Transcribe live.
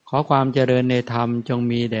ขอความเจริญในธรรมจง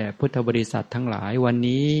มีแด่พุทธบริษัททั้งหลายวัน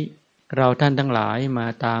นี้เราท่านทั้งหลายมา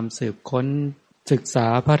ตามสืบค้นศึกษา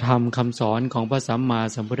พระธรรมคำสอนของพระสัมมา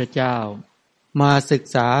สัมพุทธเจ้ามาศึก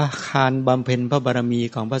ษาการบำเพ็ญพระบารมี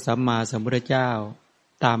ของพระสัมมาสัมพุทธเจ้า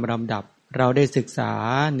ตามลำดับเราได้ศึกษา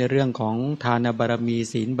ในเรื่องของทานบารมี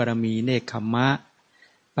ศีลบารมีเนกขัมมะ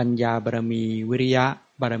ปัญญาบารมีวิริยะ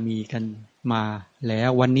บารมีกันมาแล้ว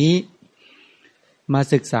วันนี้มา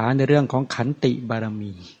ศึกษาในเรื่องของขันติบาร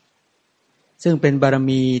มีซึ่งเป็นบาร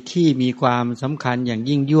มีที่มีความสำคัญอย่าง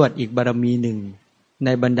ยิ่งยวดอีกบารมีหนึ่งใน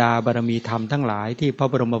บรรดาบารมีธรรมทั้งหลายที่พระ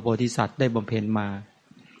บรมโพธิสัตว์ได้บำเพ็ญมา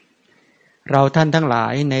เราท่านทั้งหลา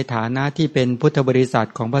ยในฐานะที่เป็นพุทธบริษัท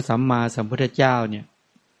ของพระสัมมาสัมพุทธเจ้าเนี่ย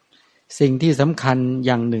สิ่งที่สำคัญอ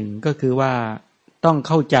ย่างหนึ่งก็คือว่าต้องเ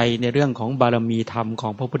ข้าใจในเรื่องของบารมีธรรมขอ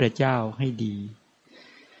งพระพุทธเจ้าให้ดี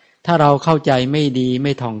ถ้าเราเข้าใจไม่ดีไ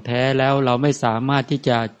ม่ถ่องแท้แล้วเราไม่สามารถที่จ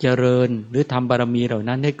ะเจริญหรือทำบารมีเหล่า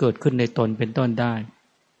นั้นให้เกิดขึ้นในตนเป็นต้นได้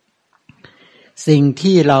สิ่ง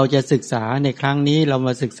ที่เราจะศึกษาในครั้งนี้เราม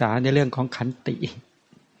าศึกษาในเรื่องของขันติ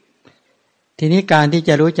ทีนี้การที่จ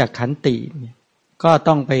ะรู้จักขันติก็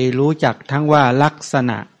ต้องไปรู้จักทั้งว่าลักษ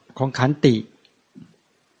ณะของขันติ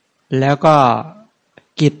แล้วก็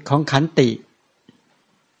กิจของขันติ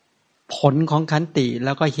ผลของขันติแ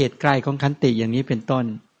ล้วก็เหตุใกล้ของขันติอย่างนี้เป็นต้น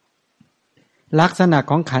ลักษณะ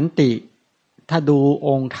ของขันติถ้าดูอ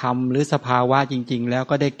งค์ธรรมหรือสภาวะจริงๆแล้ว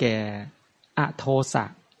ก็ได้แก่อโทสะ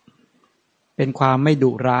เป็นความไม่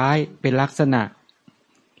ดุร้ายเป็นลักษณะ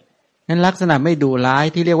นั้นลักษณะไม่ดุร้าย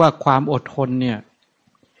ที่เรียกว่าความอดทนเนี่ย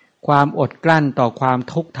ความอดกลั้นต่อความ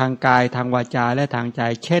ทุกข์ทางกายทางวาจาและทางใจ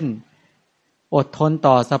เช่นอดทน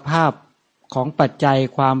ต่อสภาพของปัจจัย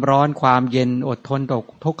ความร้อนความเย็นอดทนต่อ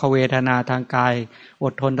ทุกขเวทนาทางกายอ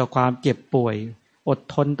ดทนต่อความเจ็บป่วยอด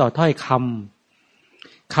ทนต่อถ้อย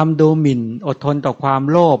คำดูหมิ่นอดทนต่อความ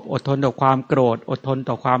โลภอดทนต่อความโกรธอดทน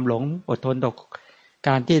ต่อความหลงอดทนต่อก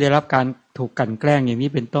ารที่ได้รับการถูกกลั่นแกล้งอย่างนี้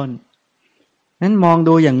เป็นต้นนั้นมอง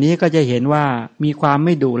ดูอย่างนี้ก็จะเห็นว่ามีความไ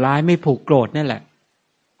ม่ดุร้ายไม่ผูกโกรธนั่นแหละ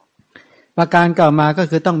ประการต่อมาก็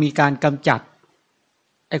คือต้องมีการกำจัด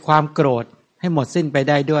ไอ้ความโกรธให้หมดสิ้นไป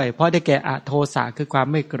ได้ด้วยเพราะได้แก่อโทสะคือความ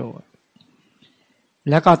ไม่โกรธ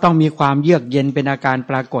แล้วก็ต้องมีความเยือกเย็นเป็นอาการ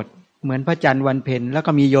ปรากฏเหมือนพระจันทร์วันเพ็ญแล้ว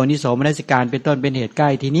ก็มีโยนิโสมนสิการเป็นต้นเป็นเหตุใกล้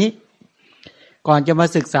ทีนี้ก่อนจะมา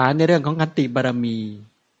ศึกษาในเรื่องของขันติบารมี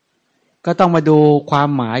ก็ต้องมาดูความ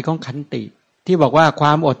หมายของขันติที่บอกว่าคว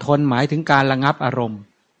ามอดทนหมายถึงการระงับอารมณ์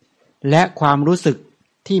และความรู้สึก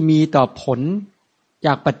ที่มีต่อผลจ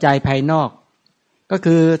ากปัจจัยภายนอกก็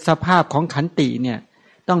คือสภาพของขันติเนี่ย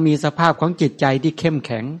ต้องมีสภาพของจิตใจที่เข้มแ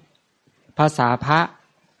ข็งภาษาพระ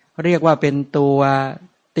เรียกว่าเป็นตัว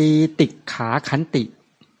ตีติขาขันติ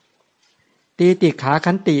ตีติขา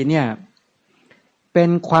ขันติเนี่ยเป็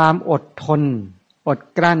นความอดทนอด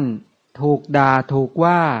กลั้นถูกด่าถูก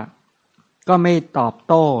ว่าก็ไม่ตอบ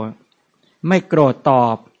โต้ไม่โกรธตอ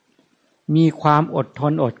บมีความอดท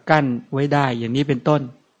นอดกลั้นไว้ได้อย่างนี้เป็นต้น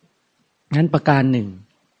นั้นประการหนึ่ง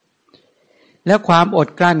แล้วความอด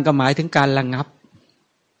กลั้นก็หมายถึงการระ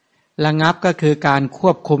งับก็คือการค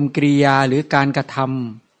วบคุมกิริยาหรือการกระท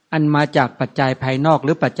ำอันมาจากปัจจัยภายนอกห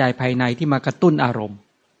รือปัจจัยภายในที่มากระตุ้นอารมณ์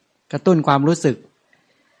กระตุ้นความรู้สึก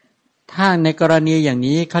ถ้าในกรณีอย่าง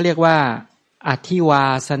นี้เขาเรียกว่าอธิวา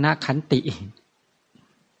สนขันติ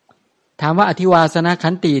ถามว่าอธิวาสนขั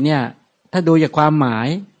นติเนี่ยถ้าดูจากความหมาย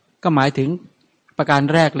ก็หมายถึงประการ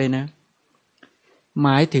แรกเลยนะหม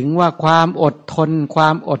ายถึงว่าความอดทนควา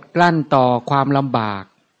มอดกลั้นต่อความลำบาก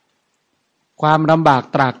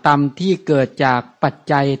ตรากตรำที่เกิดจากปัจ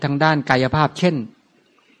จัยทางด้านกายภาพเช่น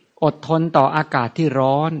อดทนต่ออากาศที่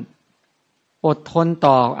ร้อนอดทน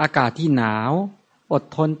ต่ออากาศที่หนาวอด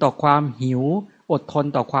ทนต่อความหิวอดทน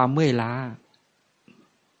ต่อความเมื่อยล้า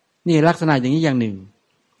นี่ลักษณะอย่างนี้อย่างหนึ่ง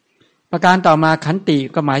ประการต่อมาขันติ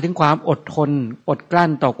ก็หมายถึงความอดทนอดกลั้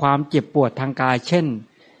นต่อความเจ็บปวดทางกายเช่น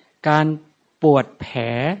การปวดแผล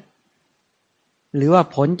หรือว่า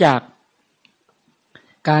ผลจาก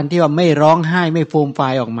การที่ว่าไม่ร้องไห้ไม่ฟูมฟา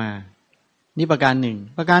ยออกมานี่ประการหนึ่ง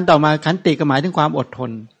ประการต่อมาขันติก็หมายถึงความอดท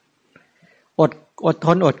นอดท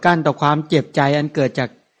นอดกลั้นต่อความเจ็บใจอันเกิดจาก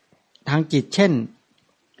ทางจิตเช่น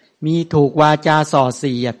มีถูกวาจาส่อเ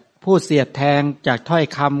สียดพูดเสียดแทงจากถ้อย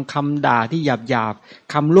คำด่าที่หยาบ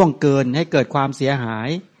คำล่วงเกินให้เกิดความเสียหาย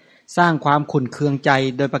สร้างความขุ่นเคืองใจ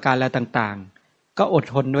โดยประการอะไรต่างๆก็อด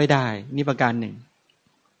ทนไว้ได้นี่ประการหนึ่ง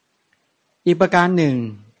อีกประการหนึ่ง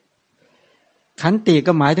ขันติ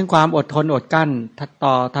ก็หมายถึงความอดทนอดกลั้น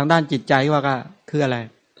ต่อทางด้านจิตใจว่าก็คืออะไร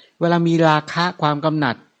เวลามีราคะความกำห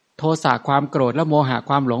นัดโทสะความโกรธและโมหะ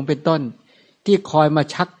ความหลงเป็นต้นที่คอยมา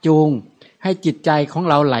ชักจูงให้จิตใจของ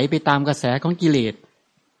เราไหลไปตามกระแสของกิเลส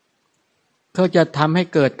เขาจะทำให้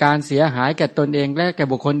เกิดการเสียหายแก่ตนเองและแก่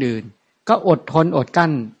บุคคลอื่นก็อดทนอดกั้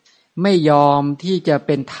นไม่ยอมที่จะเ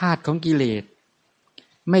ป็นทาสของกิเลส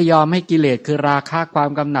ไม่ยอมให้กิเลสคือราคะความ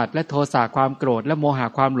กำหนัดและโทสะความโกรธและโมหะ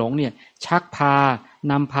ความหลงเนี่ยชักพา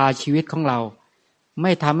นำพาชีวิตของเราไ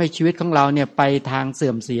ม่ทำให้ชีวิตของเราเนี่ยไปทางเสื่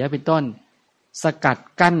อมเสียเป็นต้นสกัด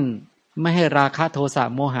กั้นไม่ให้ราคะโทสะ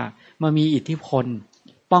โมหะมามีอิทธิพล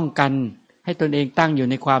ป้องกันให้ตนเองตั้งอยู่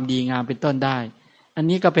ในความดีงามเป็นต้นได้อัน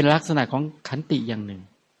นี้ก็เป็นลักษณะของขันติอย่างหนึ่ง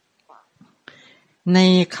ใน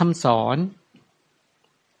คำสอน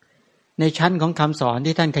ในชั้นของคำสอน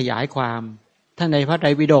ที่ท่านขยายความท่านในพระไตร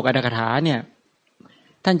ปิฎกอรรถกถาเนี่ย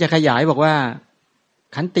ท่านจะขยายบอกว่า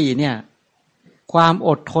ขันติเนี่ยความอ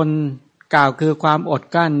ดทนกล่าวคือความอด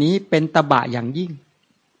กลั้นนี้เป็นตบะอย่างยิ่ง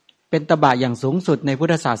เป็นตบะอย่างสูงสุดในพุท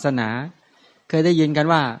ธศาสนาเคยได้ยินกัน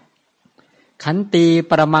ว่าขันติ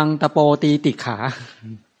ปรมังตะโปตีติขา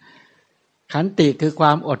ขันติคือคว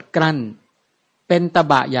ามอดกลั้นเป็นต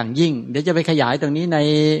บะอย่างยิ่งเดี๋ยวจะไปขยายตรงนี้ใน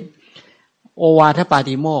โอวาทปา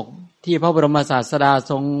ติโมกข์ที่พระบรมศาสดา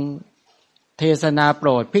ทรงเทศนาโปร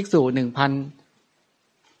ดภิกษุ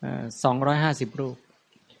 1,250 รูป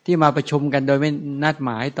ที่มาประชุมกันโดยไม่นัดหม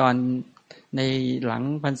ายตอนในหลัง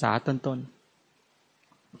พรรษาต้น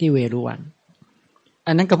ๆที่เวรุวัน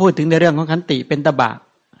อันนั้นก็พูดถึงในเรื่องของขันติเป็นตบะ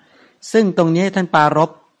ซึ่งตรงนี้ท่านปารภ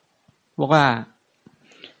บอกว่า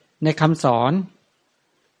ในคำสอน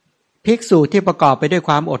ภิกษุที่ประกอบไปด้วยค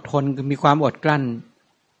วามอดทนมีความอดกลั้น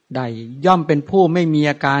ใดย่อมเป็นผู้ไม่มี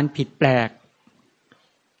อาการผิดแปลก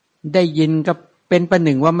ได้ยินก็เป็นประห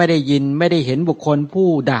นึ่งว่าไม่ได้ยินไม่ได้เห็นบุคคลผู้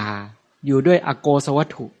ด่าอยู่ด้วยอโกสวัต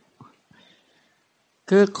ถุ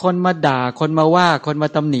คือคนมาด่าคนมาว่าคนมา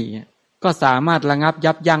ตำหนิก็สามารถระงับ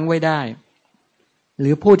ยับยั้งไว้ได้หรื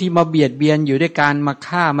อผู้ที่มาเบียดเบียนอยู่ด้วยการมา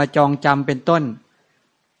ฆ่ามาจองจำเป็นต้น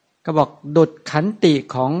ก็บอกดุจขันติ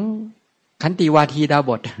ของขันติวาทีดา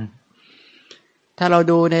บทถ้าเรา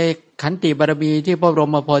ดูในขันติบารมีที่พระบร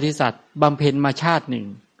มโพธิสัตว์บำเพ็ญมาชาติหนึ่ง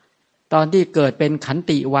ตอนที่เกิดเป็นขัน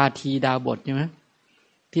ติวาทีดาบทใช่ไหม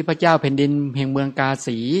ที่พระเจ้าแผ่นดินแห่งเมืองกา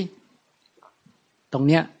สีตรง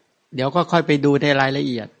เนี้ยเดี๋ยวก็ค่อยไปดูในรายละ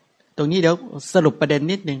เอียดตรงนี้เดี๋ยวสรุปประเด็น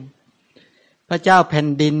นิดนึงพระเจ้าแผ่น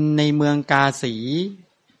ดินในเมืองกาสี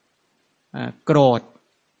โกรธ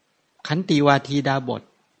ขันติวาทีดาบท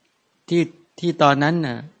ที่ตอนนั้น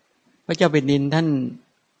น่ะพระเจ้าแผ่นดินท่าน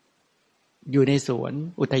อยู่ในสวน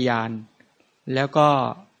อุทยานแล้วก็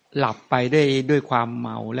หลับไปด้วยความเม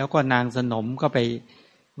าแล้วก็นางสนมก็ไป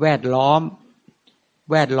แวดล้อ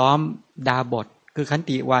มดาบทคือขัน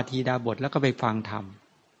ติวาทีดาบทแล้วก็ไปฟังธรรม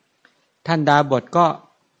ท่านดาบทก็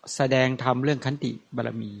แสดงธรรมเรื่องขันติบา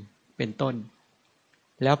รมีเป็นต้น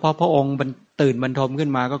แล้วพอพระองค์ตื่นบรรทมขึ้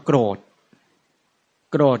นมาก็โกรธ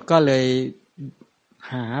ก็เลย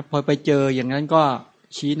พอไปเจออย่างนั้นก็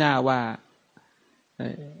ชี้หน้าว่า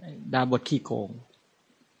ดาบทขี้โกง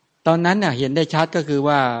ตอนนั้นเห็นได้ชัดก็คือ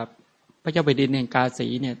ว่าพระเจ้าแผ่นดินแห่งกาสี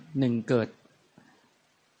เนี่ยหนึ่งเกิด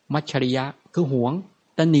มัจฉริยะคือหวง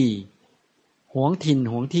ตนีหวงถิ่น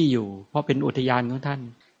หวงที่อยู่เพราะเป็นอุทยานของท่าน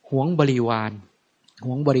หวงบริว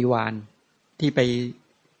ารที่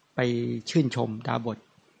ไปชื่นชมดาบท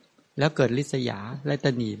แล้วเกิดริษยาและต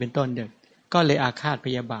นีเป็นต้นเด็กก็เลยอาฆาตพ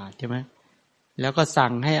ยาบาทใช่ไหมแล้วก็สั่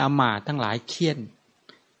งให้อมาตย์ทั้งหลายเฆี่ยน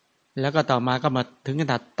แล้วก็ต่อมาก็มาถึงข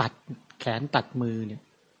นาดตัดแขนตัดมือเนี่ย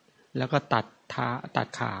แล้วก็ตัด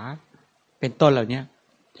ขาเป็นต้นเหล่านี้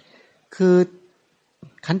คือ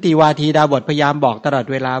ขันติวาทีดาบทพยายามบอกตลอด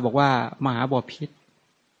เวลาบอกว่ามหาบพิตร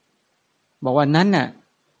บอกว่านั้นน่ะ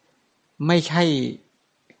ไม่ใช่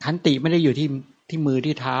ขันติไม่ได้อยู่ที่มือ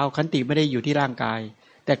ที่เท้าขันติไม่ได้อยู่ที่ร่างกาย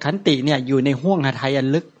แต่ขันติเนี่ยอยู่ในห้วงหทัยอัน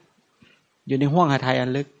ลึ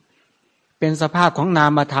กเป็นสภาพของนา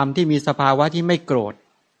มธรรมที่มีสภาวะที่ไม่โกรธ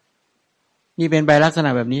นี่เป็นใบลักษณะ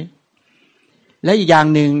แบบนี้และอีกอย่าง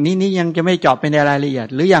หนึ่งนี่ยังจะไม่เจาะเป็นรายละเอียด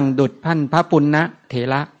หรืออย่างดุจท่านพระปุณณเถ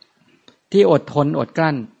ระที่อดทนอดก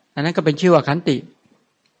ลั้นอันนั้นก็เป็นชื่อว่าขันติ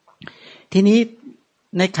ทีนี้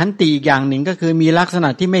ในขันติอีกอย่างหนึ่งก็คือมีลักษณะ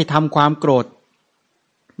ที่ไม่ทำความโกรธ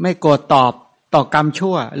ไม่โกรธตอบต่อกรรม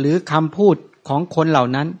ชั่วหรือคำพูดของคนเหล่า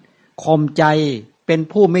นั้นข่มใจเป็น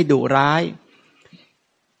ผู้ไม่ดุร้าย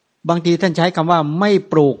บางทีท่านใช้คำว่าไม่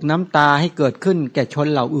ปลูกน้ำตาให้เกิดขึ้นแก่ชน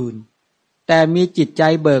เหล่าอื่นแต่มีจิตใจ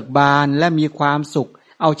เบิกบานและมีความสุข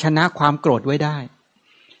เอาชนะความโกรธไว้ได้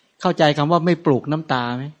เข้าใจคำว่าไม่ปลูกน้ำตา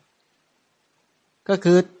ไหมก็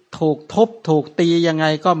คือถูกทุบถูกตียังไง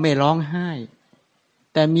ก็ไม่ร้องไห้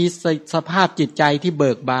แต่มีสภาพจิตใจที่เ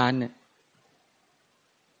บิกบานเนี่ย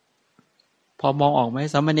พอมองออกไหม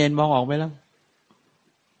สามเณรมองออกไหมล่ะ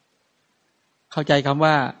เข้าใจคำ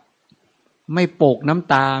ว่าไม่โปกน้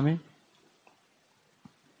ำตาไหม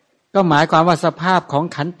ก็หมายความว่าสภาพของ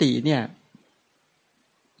ขันติเนี่ย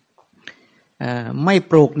ไม่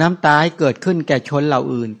ปลูกน้ำตาให้เกิดขึ้นแก่ชนเหล่า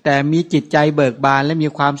อื่นแต่มีจิตใจเบิกบานและมี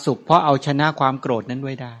ความสุขเพราะเอาชนะความโกรธนั้นไ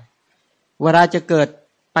ว้ได้เวลาจะเกิด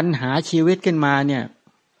ปัญหาชีวิตขึ้นมาเนี่ย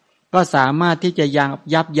ก็สามารถที่จะ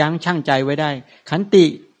ยับยั้งชั่งใจไว้ได้ขันติ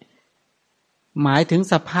หมายถึง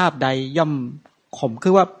สภาพใดย่อมข่มคื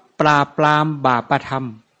อว่าปราบปรามบาปธรรม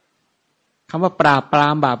คำว่าปราบปรา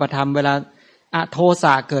มบาปธรรมเวลาอโทส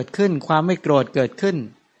ะเกิดขึ้นความไม่โกรธเกิดขึ้น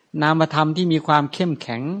นามธรรมที่มีความเข้มแ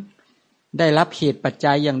ข็งได้รับเหตุปัจ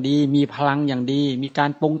จัยอย่างดีมีพลังอย่างดีมีกา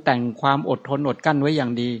รปรุงแต่งความอดทนอดกั้นไว้อย่า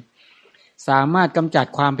งดีสามารถกำจัด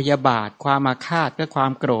ความพยาบาทความอาฆาตและควา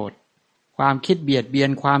มโกรธความคิดเบียดเบียน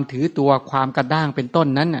ความถือตัวความกระด้างเป็นต้น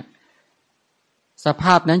นั้นน่ะสภ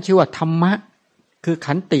าพนั้นชื่อว่าธรรมะคือ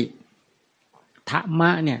ขันติธรรมะ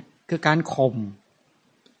เนี่ยคือการข่ม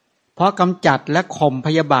เพราะกำจัดและข่มพ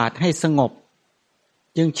ยาบาทให้สงบ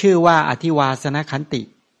จึงชื่อว่าอธิวาสนขันติ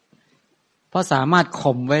เพราะสามารถ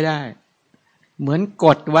ข่มไว้ได้เหมือนก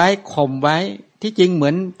ดไว้ข่มไว้ที่จริงเหมื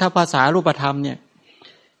อนถ้าภาษารูปธรรมเนี่ย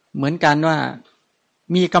เหมือนกันว่า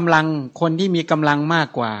มีกำลังคนที่มีกำลังมาก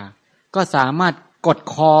กว่าก็สามารถกด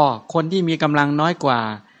คอคนที่มีกำลังน้อยกว่า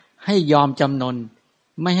ให้ยอมจำนน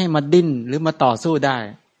ไม่ให้มาดิ้นหรือมาต่อสู้ได้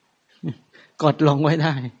กดลงไว้ไ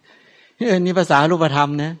ด้นี่ภาษารูปธรรม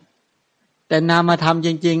นะแต่นามธรรมจ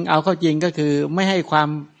ริงๆเอาเข้าจริงก็คือไม่ให้ความ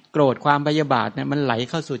โกรธความพยาบาทเนี่ยมันไหล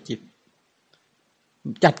เข้าสู่จิต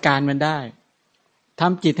จัดการมันได้ท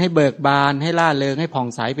ำจิตให้เบิกบานให้ล่าเริงให้ผ่อง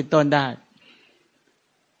ใสเป็นต้นได้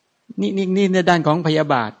นี่ในด้านของพยา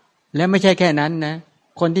บาทและไม่ใช่แค่นั้นนะ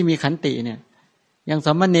คนที่มีขันติเนี่ยอย่างส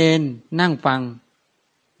มณเณรนั่งฟัง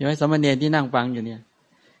เห็นไหมสมณเณรที่นั่งฟังอยู่เนี่ย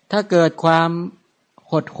ถ้าเกิดความ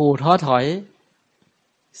หดหู่ท้อถอย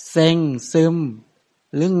เซ็งซึม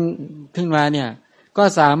หรือขึ้นมาเนี่ยก็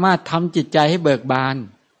สามารถทำจิตใจให้เบิกบาน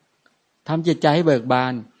ทำจิตใจให้เบิกบา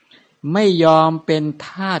นไม่ยอมเป็นท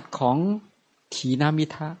าสของถีนมิ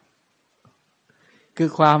ทะคือ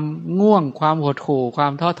ความง่วงความหดหู่ควา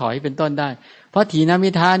มท้อถอยเป็นต้นได้เพราะถีนมิ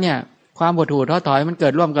ทะเนี่ยความหดหู่ท้อถอยมันเกิ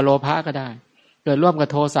ดร่วมกับโลภะก็ได้เกิดร่วมกับ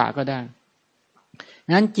โทสะก็ได้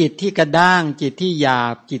งั้นจิตที่กระด้างจิตที่หยา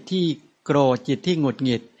บจิตที่โกรธจิตที่หงุดห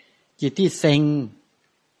งิดจิตที่เซ็ง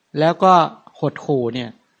แล้วก็หดหู่เนี่ย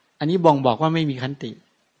อันนี้บ่งบอกว่าไม่มีขันติ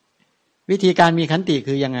วิธีการมีขันติ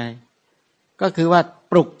คือยังไงก็คือว่า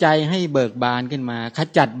ปลุกใจให้เบิกบานขึ้นมาข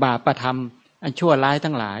จัดบาปธรรมอันชั่วร้าย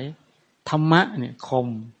ทั้งหลายธรรมะเนี่ยคม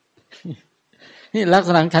นี่ลักษ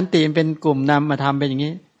ณะขันติเป็นกลุ่มนำมาทำเป็นอย่าง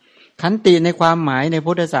นี้ขันติในความหมายใน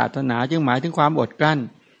พุทธศาสนาจึงหมายถึงความอดกลั้น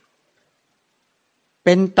เ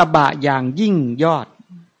ป็นตบะอย่างยิ่งยอด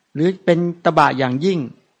หรือเป็นตบะอย่างยิ่ง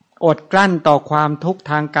อดกลั้นต่อความทุกข์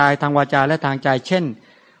ทางกายทางวาจาและทางใจเช่น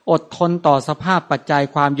อดทนต่อสภาพปัจจัย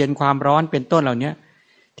ความเย็นความร้อนเป็นต้นเหล่านี้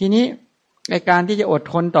ทีนี้ในการที่จะอด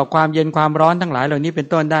ทนต่อความเย็นความร้อนทั้งหลายเหล่านี้เป็น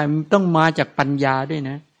ต้นได้มันต้องมาจากปัญญาด้วย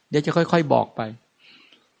นะเดี๋ยวจะค่อยๆบอกไป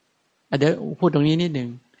เดี๋ยวพูดตรงนี้นิดนึง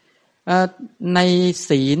ใน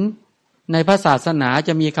ศีลในพระศาสนาจ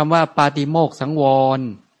ะมีคำว่าปาติโมกข์สังวร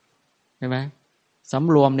ใช่ไหมส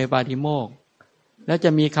ำรวมในปาติโมกข์แล้วจะ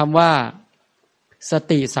มีคำว่าส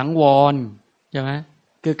ติสังวรใช่ไหม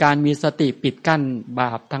คือการมีสติปิดกั้นบ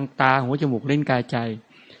าปทางตาหูจมูกลิ้นกายใจ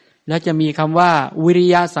แล้วจะมีคำว่าวิริ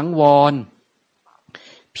ยะสังวร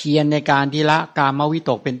เพียรในการที่ละกามวิ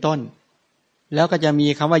ตกเป็นต้นแล้วก็จะมี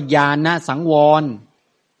คำว่าญาณสังวร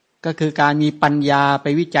ก็คือการมีปัญญาไป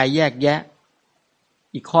วิจัยแยกแยะ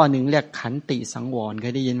อีกข้อหนึ่งเรียกขันติสังวรเค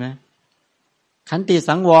ยได้ยินไหมขันติ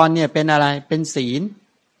สังวรเนี่ยเป็นอะไรเป็นศีล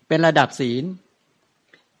เป็นระดับศีล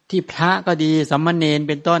ที่พระก็ดีสามเณร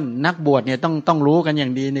เป็นต้นนักบวชเนี่ยต้องรู้กันอย่า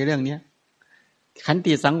งดีในเรื่องนี้ขัน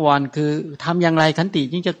ติสังวรคือทำอย่างไรขันติ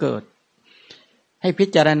จึงจะเกิดให้พิ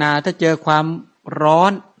จารณาถ้าเจอความร้อ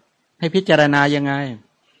นให้พิจารณายังไง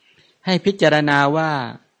ให้พิจารณาว่า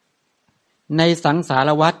ในสังสาร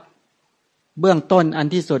วัฏเบื้องต้นอัน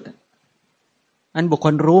ที่สุดอันบุคค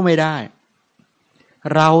ลรู้ไม่ได้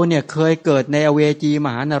เราเนี่ยเคยเกิดในอเวจีม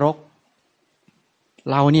หานรก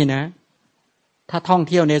เราเนี่ยนะถ้าท่อง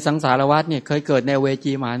เที่ยวในสังสารวัฏเนี่ยเคยเกิดในอเว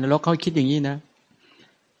จีมหานรกเขาคิดอย่างนี้นะ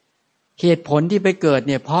เหตุผลที่ไปเกิดเ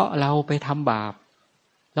นี่ยเพราะเราไปทำบาป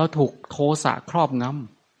เราถูกโทสะครอบง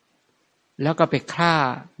ำแล้วก็ไปฆ่า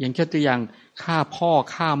อย่างเช่นตัวอย่างฆ่าพ่อ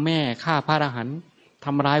ฆ่าแม่ฆ่าพระอรหันต์ท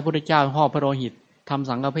ำร้ายพระพุทธเจ้าห่อพระโลหิตทำ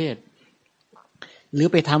สังฆเพศหรือ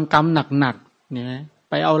ไปทำกรรมหนักๆเนี่ย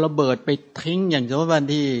ไปเอาระเบิดไปทิ้งอย่างเช่นวัน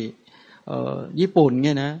ที่ญี่ปุ่นเ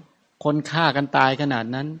นี่ยนะคนฆ่ากันตายขนาด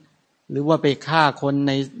นั้นหรือว่าไปฆ่าคน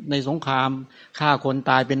ในสงครามฆ่าคน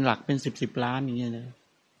ตายเป็นหลักเป็น10 ล้านอย่างเงี้ยนะ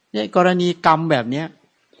เนี่ยกรณีกรรมแบบเนี้ย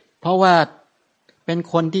เพราะว่าเป็น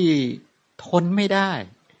คนที่ทนไม่ได้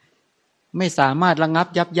ไม่สามารถระงับ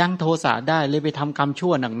ยับยั้งโทสะได้เลยไปทำกรรมชั่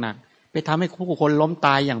วหนัก ไปทำให้ผู้คนล้มต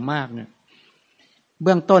ายอย่างมากเนี่ยเ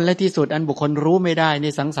บื้องต้นและที่สุดอันบุคคลรู้ไม่ได้ใน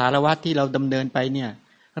สังสารวัฏที่เราดำเนินไปเนี่ย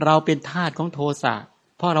เราเป็นทาสของโทสะ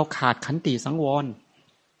เพราะเราขาดขันติสังวร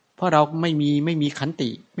เพราะเราไม่มีขันติ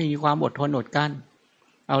ไม่มีความอดทนอดกั้น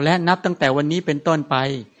เอาและนับตั้งแต่วันนี้เป็นต้นไป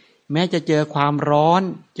แม้จะเจอความร้อน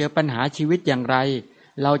เจอปัญหาชีวิตอย่างไร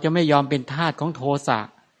เราจะไม่ยอมเป็นทาสของโทสะ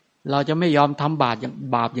เราจะไม่ยอมทำบาปอ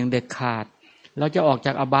ย่างเด็ดขาดเราจะออกจ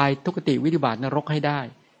ากอบายทุกขติวินิบาตนรกให้ได้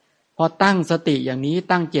พอตั้งสติอย่างนี้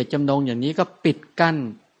ตั้งเจตจำนงอย่างนี้ก็ปิดกั้น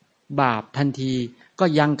บาปทันทีก็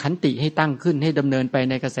ยังขันติให้ตั้งขึ้นให้ดำเนินไป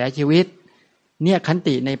ในกระแสชีวิตเนี่ยขัน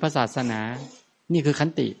ติในพระศาสนานี่คือขัน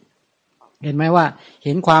ติเห็นไหมว่าเ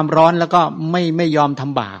ห็นความร้อนแล้วก็ไม่ยอมท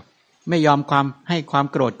ำบาปไม่ยอมให้ความ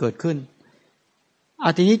โกรธเกิดขึ้นเอ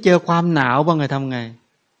าทีนี้เจอความหนาวบ้างไงทำไง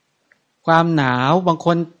ความหนาวบางค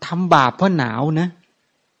นทำบาปเพราะหนาวนะ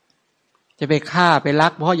จะไปฆ่าไปลั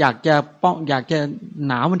กเพราะอยากจะ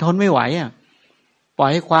หนาวมันทนไม่ไหวอ่ะปล่อย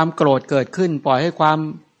ให้ความโกรธเกิดขึ้นปล่อยให้คว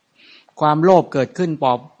ามโลภเกิดขึ้นป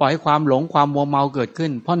ล่อยให้ความหลงความมัวเมาเกิดขึ้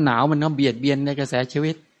นเพราะหนาวมันก็เบียดเบียนในกระแสชี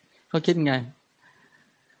วิตเขาคิดไง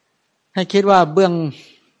ให้คิดว่าเบื้อง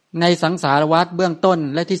ในสังสารวัฏเบื้องต้น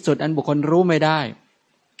และที่สุดอันบุคคลรู้ไม่ได้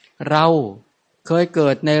เราเคยเกิ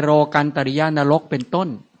ดในโรกันตริยานรกเป็นต้น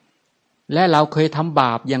และเราเคยทำบ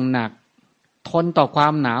าปอย่างหนักทนต่อควา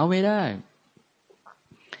มหนาวไม่ได้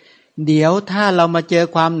เดี๋ยวถ้าเรามาเจอ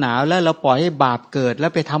ความหนาวแล้วเราปล่อยให้บาปเกิดแล้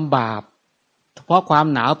วไปทำบาปเพราะความ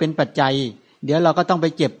หนาวเป็นปัจจัยเดี๋ยวเราก็ต้องไป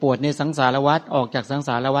เจ็บปวดในสังสารวัฏออกจากสังส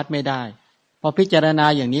ารวัฏไม่ได้พอพิจารณา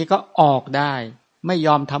อย่างนี้ก็ออกได้ไม่ย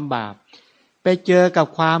อมทำบาปไปเจอกับ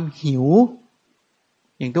ความหิว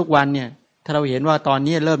อย่างทุกวันเนี่ยถ้าเราเห็นว่าตอน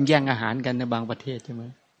นี้เริ่มแย่งอาหารกันในบางประเทศใช่ไหม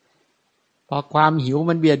พอความหิว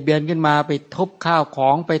มันเบียดเบียนขึ้นมาไปทุบข้าวขอ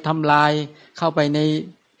งไปทำลายเข้าไป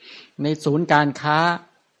ในศูนย์การค้า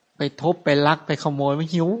ไปทุบไปลักไปขโมยมัน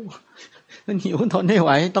หิวทนไม่ไห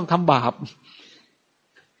วต้องทำบาป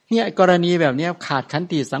เนี่ยกรณีแบบนี้ขาดขัน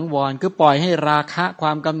ติสังวรคือปล่อยให้ราคะคว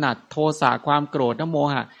ามกำหนัดโทสะความโกรธโม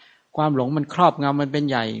หะความหลงมันครอบงำมันเป็น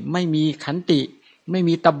ใหญ่ไม่มีขันติไม่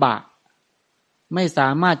มีตบะไม่สา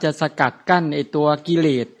มารถจะสกัดกั้นไอตัวกิเล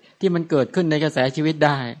สที่มันเกิดขึ้นในกระแสชีวิตไ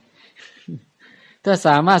ด้ถ้าส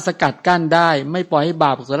ามารถสกัดกั้นได้ไม่ปล่อยให้บ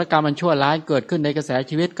าปอกุศลกรรมมันชั่วร้ายเกิดขึ้นในกระแส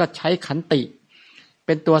ชีวิตก็ใช้ขันติเ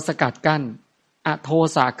ป็นตัวสกัดกั้นอโท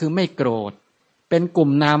สะคือไม่โกรธเป็นกลุ่ม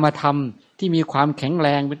นามธรรมที่มีความแข็งแร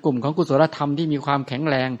งเป็นกลุ่มของกุศลธรรมที่มีความแข็ง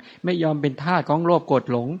แรงไม่ยอมเป็นทาสของโลภโกรธ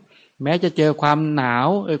หลงแม้จะเจอความหนาว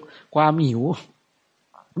ความหิว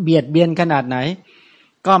เบียดเบียนขนาดไหน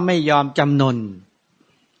ก็ไม่ยอมจำนน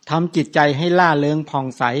ทำจิตใจให้ล่าเริงผ่อง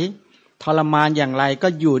ใสทรมานอย่างไรก็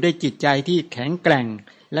อยู่ด้วยจิตใจที่แข็งแกร่ง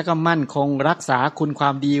และก็มั่นคงรักษาคุณควา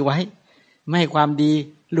มดีไว้ไม่ให้ความดี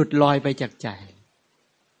หลุดลอยไปจากใจ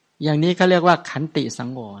อย่างนี้เขาเรียกว่าขันติสั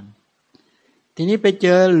งวรทีนี้ไปเจ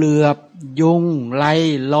อเหลือบยุงไล่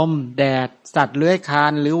ลมแดดสัตว์เลื้อยคลา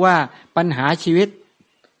นหรือว่าปัญหาชีวิต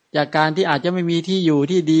จากการที่อาจจะไม่มีที่อยู่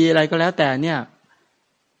ที่ดีอะไรก็แล้วแต่เนี่ย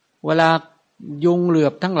เวลายุงเหลือ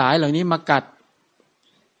บทั้งหลายเหล่านี้มากัด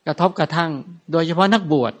กระทบกระทั่งโดยเฉพาะนัก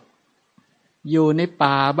บวชอยู่ใน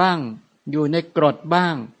ป่าบ้างอยู่ในกรดบ้า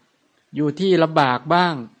งอยู่ที่ลำบากบ้า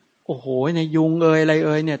งโอ้โหในยุงอะไร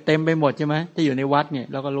เนี่ยเต็มไปหมดใช่ไหมที่อยู่ในวัดเนี่ย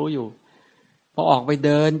เราก็รู้อยู่พอออกไปเ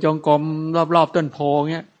ดินจงกรมรอบๆต้นโพ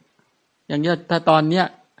เงี้ยอย่างเงี้ยถ้าตอนเนี้ย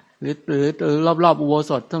หรือรอบๆอุโบ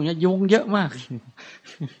สถตรงเนี้ยยุงเยอะมาก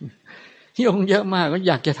ยุงเยอะมากก็อ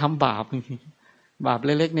ยากจะทำบาปเ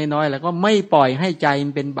ล็กๆน้อยๆแล้วก็ไม่ปล่อยให้ใจมั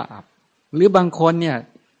นเป็นบาปหรือบางคนเนี่ย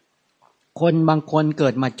คนบางคนเกิ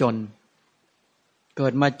ดมาจน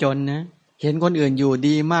นะเห็นคนอื่นอยู่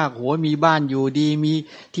ดีมากโหมีบ้านอยู่ดีมี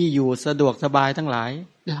ที่อยู่สะดวกสบายทั้งหลาย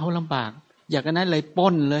เราลำบากอยากนั้นเลยปล้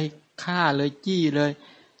นเลยฆ่าเลยจี้เลย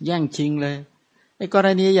แย่งชิงเลยไอ้กร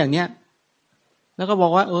ณีอย่างเนี้ยแล้วก็บอ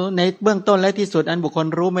กว่าในเบื้องต้นและที่สุดอันบุคคล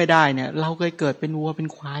รู้ไม่ได้เนี่ยเราเคยเกิดเป็นวัวเป็น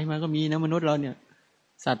ควายมาก็มีนะมนุษย์เราเนี่ย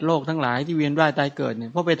สัตว์โลกทั้งหลายที่เวียนว่ายตายเกิดเนี่ย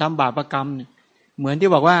เพราะไปทำบาปกรรมเนี่ยเหมือนที่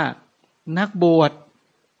บอกว่านักบวช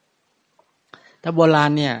ถ้าโบรา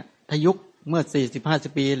ณเนี่ยถ้ายุคเมื่อ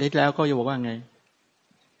40-50 ปีแล้วก็จะบอกว่าไง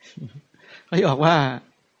เขาบอกว่า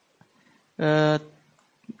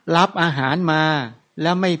รับอาหารมาแ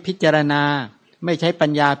ล้วไม่พิจารณาไม่ใช้ปั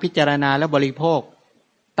ญญาพิจารณาแล้วบริโภค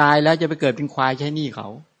ตายแล้วจะไปเกิดเป็นควายใช้หนี้เขา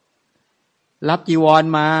รับจีวร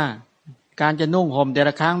มาการจะนุ่งห่มแต่ล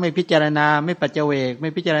ะครั้งไม่พิจารณาไม่ปัจเจเวกไม่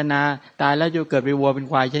พิจารณาตายแล้วจะเกิดเป็นวัวเป็น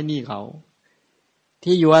ควายใช้หนี้เขา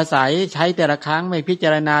ที่อยู่อาศัยใช้แต่ละครั้งไม่พิจา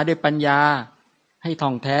รณาด้วยปัญญาให้ท่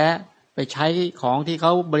องแท้ไปใช้ของที่เข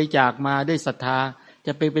าบริจาคมาด้วยศรัทธาจ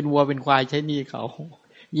ะไปเป็นวัวเป็นควายใช้หนี้เขา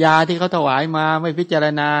ยาที่เขาถวายมาไม่พิจาร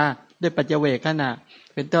ณาด้วยปัจเจเวกขณะ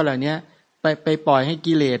เป็นต้นเหล่านี้ ไปปล่อยให้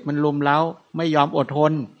กิเลสมันลุมเร้าไม่ยอมอดท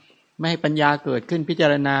นไม่ให้ปัญญาเกิดขึ้นพิจา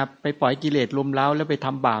รณาไปปล่อยกิเลสลุมเร้าแล้วไปท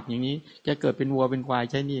ำบาปอย่างนี้จะเกิดเป็นวัวเป็นควาย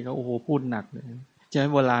ใช่นี่เขาโอ้โหพูดหนักเลยใช่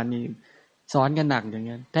โบราณนี่สอนกันหนักอย่างเ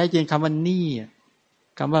งี้ยแท้จริงคำว่าหนี้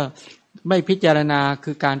คำว่าไม่พิจารณา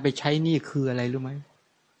คือการไปใช้หนี้คืออะไรรู้ไหม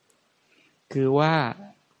คือว่า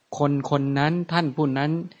คนนั้นท่านผู้นั้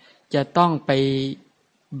นจะต้องไป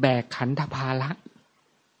แบกขันธภาระ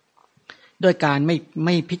ด้วยการไ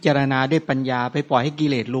ม่พิจารณาด้วยปัญญาไปปล่อยให้กิ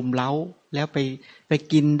เลสลุมเร้าแล้วไป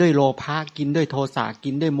กินด้วยโลภะกินด้วยโทสะกิ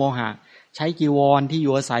นด้วยโมหะใช้จีวรที่อ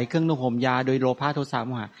ยู่อาศัยเครื่องนุ่งห่มยาโดยโลภะโทสะโ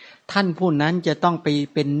มหะท่านผู้นั้นจะต้องไป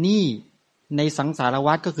เป็นหนี้ในสังสาร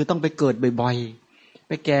วัฏก็คือต้องไปเกิดบ่อยๆไ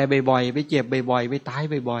ปแก่บ่อยๆไปเจ็บบ่อยๆไปตาย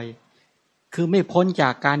บ่อยๆคือไม่พ้นจา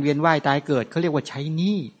กการเวียนว่ายตายเกิดเขาเรียกว่าใช้ห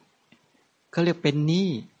นี้เขาเรียกเป็นหนี้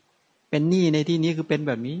เป็นหนี้ในที่นี้คือเป็นแ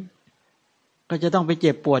บบนี้ก็จะต้องไปเ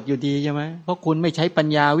จ็บปวดอยู่ดีใช่ไหมเพราะคุณไม่ใช้ปัญ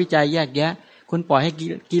ญาวิจัยแยกแยะคุณปล่อยให้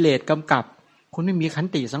กิเลสกำกับคุณไม่มีขัน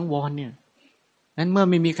ติสังวรเนี่ยนั้นเมื่อ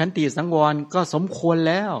ไม่มีขันติสังวรก็สมควร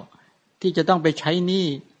แล้วที่จะต้องไปใช้หนี้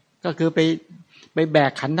ก็คือไปแบ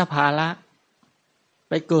กขันธภาระ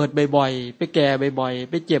ไปเกิดบ่อยๆไปแก่บ่อยๆ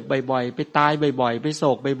ไปเจ็บบ่อยๆไปตายบ่อยๆไปโศ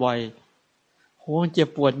กบ่อยๆโหเจ็บ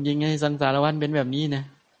ปวดยังไงสังสารวัฏเป็นแบบนี้นะ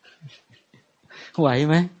ไหว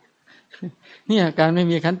ไหมเนี่ยการไม่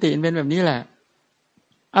มีขันติเป็นแบบนี้แหละ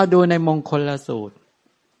เอาดูในมงคลสูตร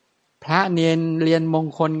พระเนนเรียนมง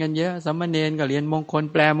คลกันเยอะสามเณรก็เรียนมงคล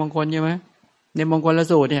แปลมงคลใช่ไหมในมงคล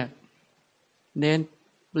สูตรเนี่ยเนน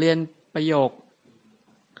เรียนประโยค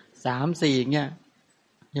 3-4 เนี่ย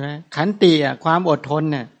ใช่ไหมขันติอ่ะความอดทน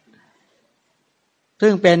เนี่ย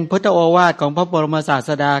ซึ่งเป็นพุทธโอวาทของพระบรมศาส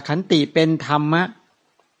ดาขันติเป็นธรรมะ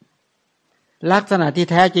ลักษณะที่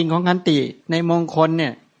แท้จริงของขันติในมงคลเนี่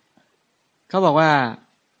ยเขาบอกว่า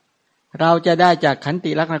เราจะได้จากขันติ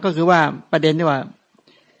ลักษณะก็คือว่าประเด็นที่ว่า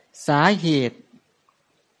สาเหตุ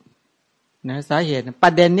นะสาเหตุปร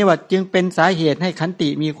ะเด็นนี่ว่าจึงเป็นสาเหตุให้ขันติ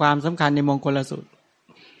มีความสำคัญในมงคลสูตร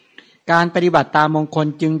การปฏิบัติตามมงคล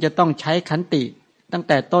จึงจะต้องใช้ขันติตั้ง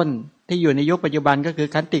แต่ต้นที่อยู่ในยุคปัจจุบันก็คือ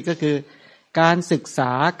ขันติก็คือการศึกษ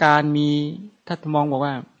าการมีถ้ามองบอก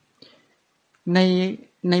ว่า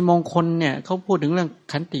ในมงคลเนี่ยเขาพูดถึงเรื่อง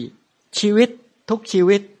ขันติชีวิตทุกชี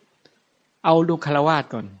วิตเอาดูฆราวาส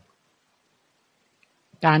ก่อน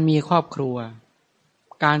การมีครอบครัว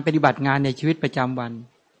การปฏิบัติงานในชีวิตประจำวัน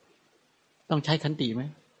ต้องใช้ขันติไหม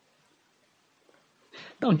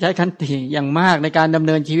ต้องใช้ขันติอย่างมากในการดำเ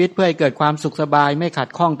นินชีวิตเพื่อให้เกิดความสุขสบายไม่ขัด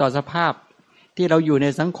ข้องต่อสภาพที่เราอยู่ใน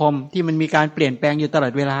สังคมที่มันมีการเปลี่ยนแปลงอยู่ตลอ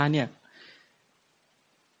ดเวลาเนี่ย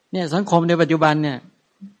สังคมในปัจจุบันเนี่ย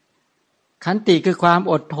ขันติคือความ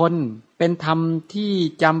อดทนเป็นธรรมที่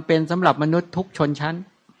จำเป็นสำหรับมนุษย์ทุกชนชั้น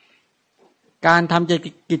การท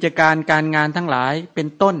ำกิจการการงานทั้งหลายเป็น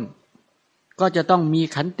ต้นก็จะต้องมี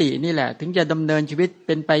ขันตินี่แหละถึงจะดำเนินชีวิตเ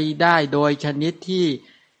ป็นไปได้โดยชนิดที่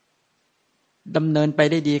ดำเนินไป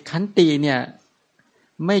ได้ดีขันติเนี่ย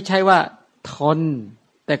ไม่ใช่ว่าทน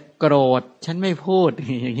แต่โกรธฉันไม่พูด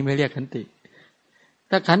อย่างนี้ไม่เรียกขันติ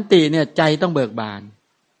ถ้าขันติเนี่ยใจต้องเบิกบาน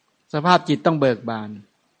สภาพจิตต้องเบิกบาน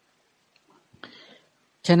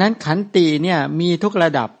ฉะนั้นขันติเนี่ยมีทุกร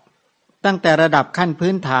ะดับตั้งแต่ระดับขั้น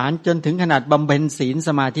พื้นฐานจนถึงขนาดบำเพ็ญศีลส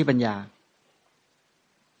มาธิปัญญา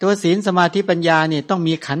ตัวศีลสมาธิปัญญาเนี่ยต้อง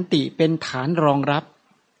มีขันติเป็นฐานรองรับ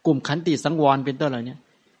กลุ่มขันติสังวรเป็นต้นเหล่านี้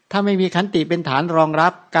ถ้าไม่มีขันติเป็นฐานรองรั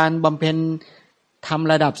บการบำเพ็ญท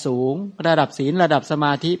ำระดับสูงระดับศีลระดับสม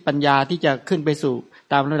าธิปัญญาที่จะขึ้นไปสู่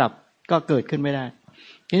ตามระดับก็เกิดขึ้นไม่ได้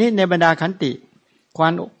ทีนี้ในบรรดาขันติค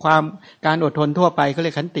วามการอดทนทั่วไปเขาเรี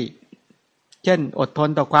ยกขันติเช่นอดทน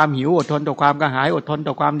ต่อความหิวอดทนต่อความกระหายอดทน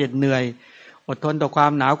ต่อความเหน็ดเหนื่อยอดทนต่อควา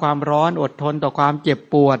มหนาวความร้อนอดทนต่อความเจ็บ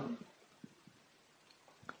ปวด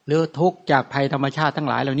หรือทุกข์จากภัยธรรมชาติทั้ง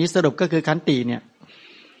หลายเหล่านี้สรุปก็คือขันติเนี่ย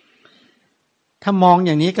ถ้ามองอ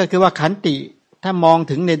ย่างนี้ก็คือว่าขันติถ้ามอง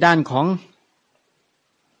ถึงในด้านของ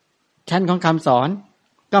ชั้นของคำสอน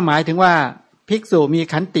ก็หมายถึงว่าภิกษุมี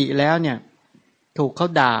ขันติแล้วเนี่ยถูกเขา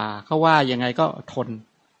ด่าเขาว่ายังไงก็ทน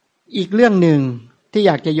อีกเรื่องหนึ่งที่อ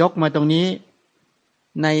ยากจะยกมาตรงนี้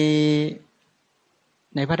ใ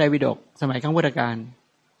นพระไตรปิฎกสมัยครั้งพุทธกาล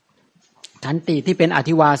ขันติที่เป็นอ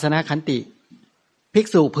ธิวาสนขันติภิก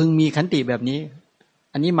ษุพึงมีขันติแบบนี้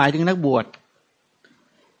อันนี้หมายถึงนักบวช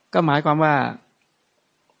ก็หมายความว่า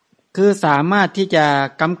คือสามารถที่จะ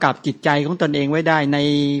กำกับจิตใจของตนเองไว้ได้ใน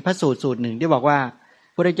พระสูตรหนึ่งที่บอกว่าพ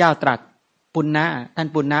ระพุทธเจ้าตรัสปุณณะท่าน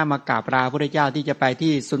ปุณณะมากราบลาพระพุทธเจ้าที่จะไป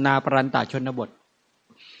ที่สุนาปรันตชนบท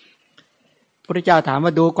พระพุทธเจ้าถามว่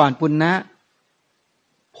าดูก่อนปุณณะ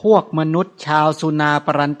พวกมนุษย์ชาวสุนาป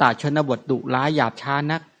รันตชนบทดุร้ายหยาบช้า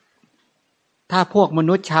นักถ้าพวกม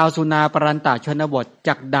นุษย์ชาวสุนาปรันตชนบท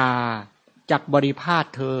จักด่าจักบริพาท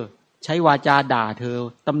เธอ ใช้วาจาด่าเธอ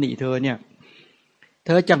ตำหนิเธอเนี่ยเธ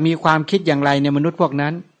อจะมีความคิดอย่างไรในมนุษย์พวก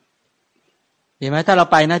นั้นเห็นไหมถ้าเรา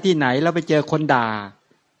ไปหน้าที่ไหนแล้วไปเจอคนด่า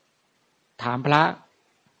ถามพระ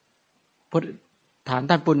ถาม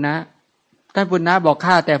ท่านปุณณะท่านปุณณะบอก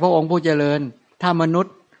ข้าแต่พระองค์ผู้เจริญถ้ามนุษ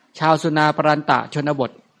ย์ชาวสุนาปรันตะชนบ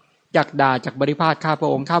ทจักด่าจักบริพาทข้าพระ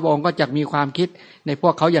องค์ก็จักมีความคิดในพว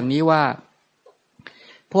กเขาอย่างนี้ว่า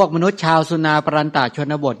พวกมนุษย์ชาวสุนาปรันตะช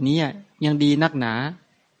นบทนี้ยังดีนักหนา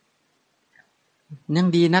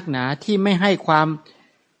ที่ไม่ให้ความ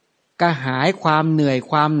กระหายความเหนื่อย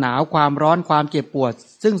ความหนาวความร้อนความเจ็บปวด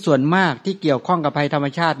ซึ่งส่วนมากที่เกี่ยวข้องกับภัยธรรม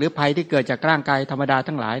ชาติหรือภัยที่เกิดจากร่างกายธรรมดา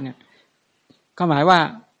ทั้งหลายเนี่ยก็หมายว่า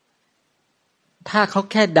ถ้าเขา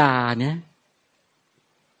แค่ด่าเนี่ย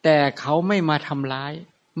แต่เขาไม่มาทำร้าย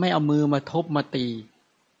ไม่เอามือมาทบมาตี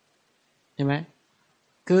ใช่ไหม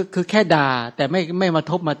คือแค่ด่าแต่ไม่มา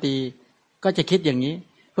ทบมาตีก็จะคิดอย่างนี้พ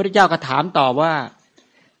ระพุทธเจ้าก็ถามต่อว่า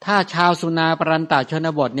ถ้าชาวสุนาปรันตะชน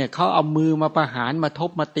บทเนี่ยเขาเอามือมาประหารมาทบ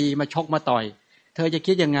มาตีมาชกมาต่อยเธอจะ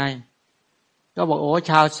คิดยังไงก็บอกโอ้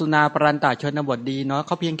ชาวสุนาปรันตะชนบทดีเนาะเข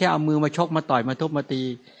าเพียงแค่เอามือมาชกมาต่อยมาทบมาตี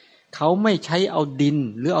เขาไม่ใช้เอาดิน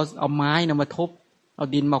หรือเอาไม้นะมาทบเอา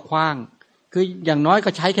ดินมาขว้างคืออย่างน้อยก็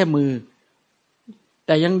ใช้แค่มือแ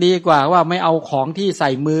ต่ยังดีกว่าว่าไม่เอาของที่ใส่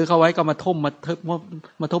มือเข้าไว้ก็มาทบม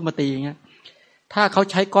าตีอย่างเงี้ยถ้าเขา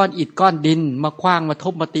ใช้ก้อนอิฐก้อนดินมาขว้างมาท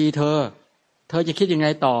บมาตีเธอจะคิดยังไง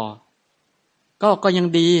ต่อก็ยัง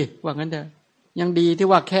ดีว่างั้นเถอะยังดีที่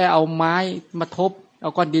ว่าแค่เอาไม้มาทบเอ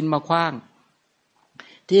าก้อนดินมาขว้าง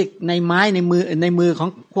ที่ในไม้ในมือของ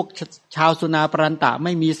พวกชาวสุนาปรันตะไ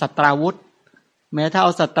ม่มีสัตราวุธแม้ถ้าเอ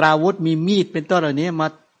าสัตราวุธมีมีดเป็นต้นเหล่านี้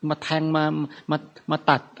มาแทงมา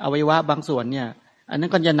ตัดอวัยวะบางส่วนเนี่ยอันนั้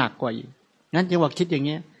นก็จะหนักกว่าอีกงั้นจึงว่าคิดอย่างเ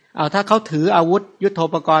งี้ยเอาถ้าเขาถืออาวุธยุทโธ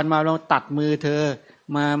ปกรณ์มาเราตัดมือเธอ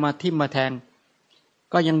มาทิ่มมาแทง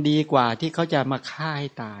ก็ยังดีกว่าที่เขาจะมาฆ่าให้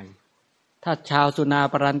ตายถ้าชาวสุนา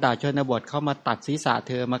ปรันตะชนบทเขามาตัดศีรษะเ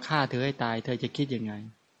ธอมาฆ่าเธอให้ตายเธอจะคิดยังไง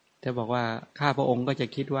เธอบอกว่าข้าพระองค์ก็จะ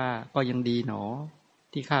คิดว่าก็ยังดีหนอ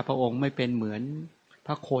ที่ข้าพระองค์ไม่เป็นเหมือนพ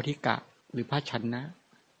ระโคทิกะหรือพระชันนะ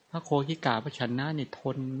พระโคทิกะพระชันนะนี่ท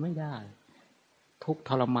นไม่ได้ทุกข์ท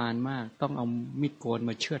รมานมากต้องเอามีดโกน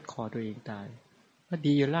มาเชือดคอตัวเองตายก็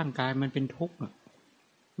ดีอยู่ร่างกายมันเป็นทุกข์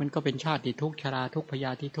มันก็เป็นชาติทุกข์ชราทุกข์พย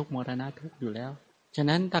าธิทุกข์มรณะทุกข์อยู่แล้วฉะ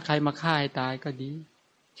นั้นถ้าใครมาฆ่าให้ตายก็ดี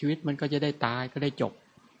ชีวิตมันก็จะได้ตายก็ได้จบ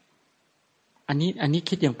อันนี้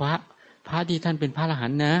คิดอย่างพระที่ท่านเป็นพระอรหั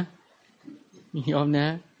นต์นะยอมนะ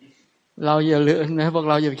เราอย่าลืมนะพวก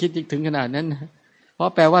เราอย่าคิดถึงขนาดนั้นนะเพรา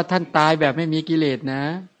ะแปลว่าท่านตายแบบไม่มีกิเลสนะ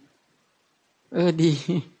ดี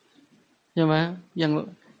ใช่ไหมอย่าง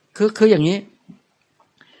คืออย่างนี้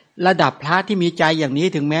ระดับพระที่มีใจอย่างนี้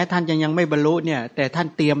ถึงแม้ท่านยังไม่บรรลุเนี่ยแต่ท่าน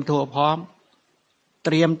เตรียมตัวพร้อ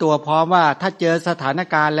มว่าถ้าเจอสถาน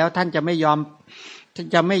การณ์แล้วท่านจะไม่ย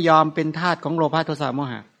อมเป็นทาสของโลภะโทสะโม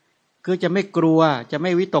หะคือจะไม่กลัวจะไ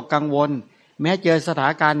ม่วิตกกังวลแม้เจอสถา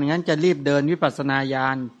นการณ์อย่างนั้นจะรีบเดินวิปัสสนาญา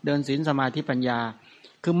ณเดินศีลสมาธิปัญญา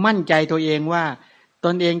คือมั่นใจตัวเองว่าต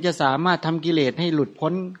นเองจะสามารถทำกิเลสให้หลุด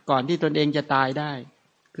พ้นก่อนที่ตนเองจะตายได้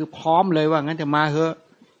คือพร้อมเลยว่างั้นจะมาเหอะ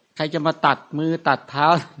ใครจะมาตัดมือตัดเท้า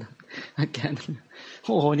แกโ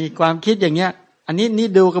อ้โหนี่ความคิดอย่างเงี้ยอันนี้นี่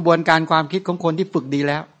ดูกระบวนการความคิดของคนที่ฝึกดี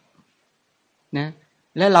แล้วนะ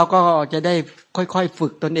และเราก็จะได้ค่อยๆฝึ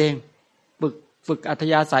กตนเองฝึกอัธ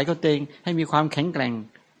ยาศัยของตัวเองให้มีความแข็งแกร่ง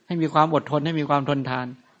ให้มีความอดทนให้มีความทนทาน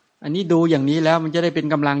อันนี้ดูอย่างนี้แล้วมันจะได้เป็น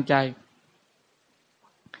กำลังใจ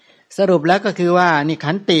สรุปแล้วก็คือว่านี่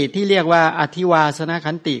ขันติที่เรียกว่าอธิวาสน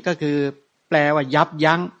ขันติก็คือแปลว่ายับ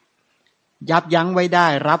ยั้งไว้ได้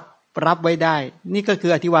รับไว้ได้นี่ก็คื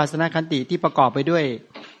ออธิวาสนขันติที่ประกอบไปด้วย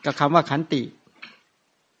กับคำว่าขันติ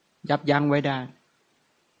ยับยั้งไว้ได้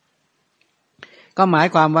ก็หมาย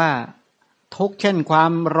ความว่าทุกเช่นควา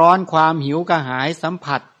มร้อนความหิวกระหายสัม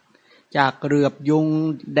ผัสจากเหลือบยุง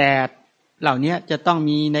แดดเหล่านี้จะต้อง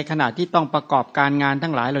มีในขณะที่ต้องประกอบการงานทั้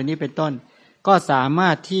งหลายเหล่านี้เป็นต้นก็สามา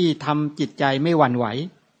รถที่ทำจิตใจไม่หวั่นไหว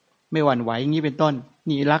อย่างนี้เป็นต้น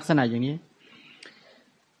นี่ลักษณะอย่างนี้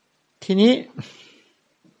ทีนี้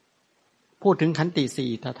พูดถึงขันติสี่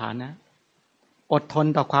สถานะอดทน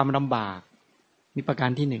ต่อความลำบากมีประการ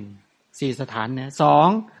ที่หนึ่งสี่สถานนะสอง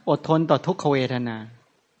อดทนต่อทุกขเวทนา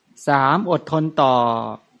สามอดทนต่อ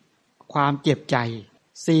ความเจ็บใจ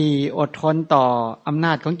สี่อดทนต่ออำน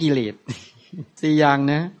าจของกิเลสสี่อย่าง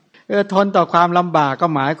นะทนต่อความลำบากก็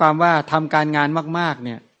หมายความว่าทำการงานมากๆเ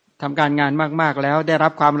นี่ยทำการงานมากๆแล้วได้รั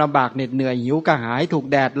บความลำบากเหน็ดเหนื่อยหิวกระหายถูก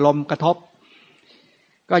แดดลมกระทบ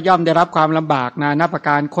ก็ย่อมได้รับความลำบากนานาประก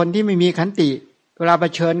ารคนที่ไม่มีขันติเวลาเผ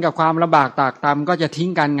ชิญกับความลำบากตากตำก็จะทิ้ง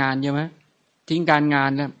การงานใช่ไหมทิ้งการงาน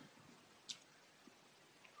แล้ว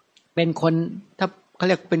เป็นคนถ้า เขา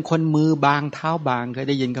เรียกเป็นคนมือบางเท้าบางเคย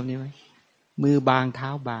ได้ยินคำนี้ไหมมือบางเท้า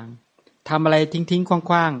บางทำอะไรทิ้งๆค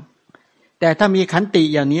ว้างๆแต่ถ้ามีขันติ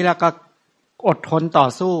อย่างนี้แล้วก็อดทนต่อ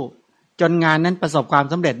สู้จนงานนั้นประสบความ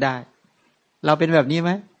สำเร็จได้เราเป็นแบบนี้ไห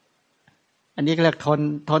มอันนี้เรียก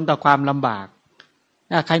ทนต่อความลำบาก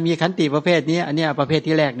ใครมีขันติประเภทนี้อันนี้ประเภท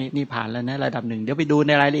ที่แรกนี่ผ่านแล้วนะระดับหนึ่งเดี๋ยวไปดูใ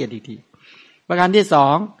นรายละเอียดอีกทีประการที่สอ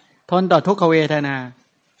งทนต่อทุกขเวทนา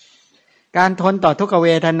การทนต่อทุกขเว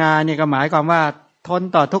ทนาเนี่ยก็หมายความว่าทน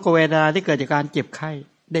ต่อทุกขเวทนาที่เกิดจากการเจ็บไข้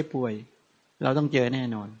ได้ป่วยเราต้องเจอแน่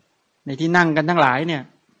นอนในที่นั่งกันทั้งหลายเนี่ย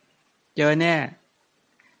เจอแน่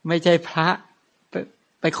ไม่ใช่พระ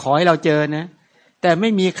ไปขอให้เราเจอนะแต่ไม่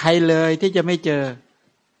มีใครเลยที่จะไม่เจอ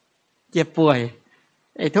เจ็บป่วย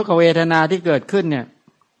ไอ้ทุกขเวทนาที่เกิดขึ้นเนี่ย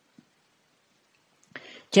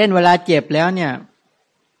เช่นเวลาเจ็บแล้วเนี่ย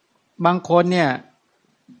บางคนเนี่ย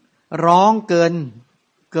ร้องเกิ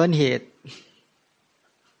นเหตุ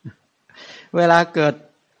เวลาเกิด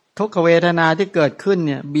ทุกขเวทนาที่เกิดขึ้นเ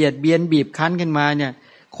นี่ยเบียดเบียนบีบคั้นขึ้นมาเนี่ย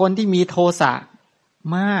คนที่มีโทสะ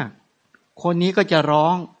มากคนนี้ก็จะร้อ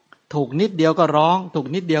งถูกนิดเดียวก็ร้องถูก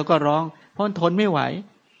นิดเดียวก็ร้องเพราะทนไม่ไหว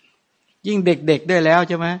ยิ่งเด็กๆด้วยแล้วใ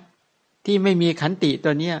ช่ไหมที่ไม่มีขันติตั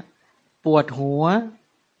วเนี้ยปวดหัว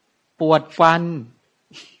ปวดฟัน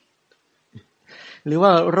หรือว่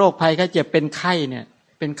าโรคภัยไข้เจ็บเป็นไข้เนี่ย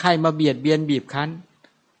เป็นไข้มาเบียดเบียนบีบคั้น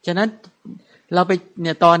ฉะนั้นเราไปเ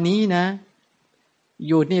นี่ยตอนนี้นะ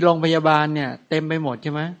อยู่ที่โรงพยาบาลเนี่ยเต็มไปหมดใ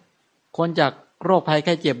ช่ไหมคนจากโรคภัยไ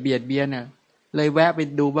ข้เจ็บเบียดเบียนเนี่ยเลยแวะไป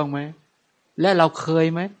ดูบ้างไหมและเราเคย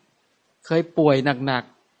ไหมเคยป่วยหนัก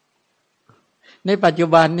ๆในปัจจุ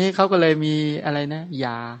บันนี้เขาก็เลยมีอะไรนะย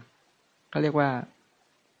าเขาเรียกว่า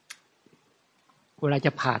เวลาจ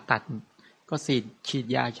ะผ่าตัดก็ฉีด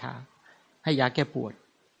ยาชาให้ยาแก้ปวด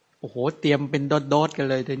โอ้โหเตรียมเป็นโดสๆกัน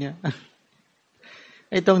เลยทีเนี้ย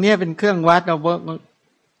ไอ้ตรงเนี้ยเป็นเครื่องวัดเอา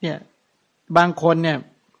เนี่ยบางคนเนี่ย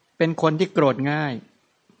เป็นคนที่โกรธง่าย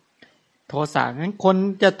โทสะงั้นคน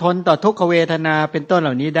จะทนต่อทุกขเวทนาเป็นต้นเห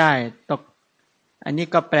ล่านี้ได้อันนี้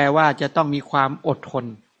ก็แปลว่าจะต้องมีความอดทน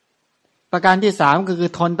ประการที่สามก็คือ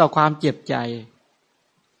ทนต่อความเจ็บใจ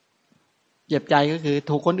ก็คือ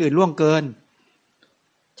ถูกคนอื่นล่วงเกิน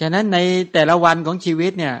ฉะนั้นในแต่ละวันของชีวิ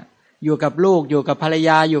ตเนี่ยอยู่กับลูกอยู่กับภรรย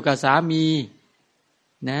าอยู่กับสามี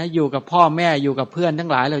นะอยู่กับพ่อแม่อยู่กับเพื่อนทั้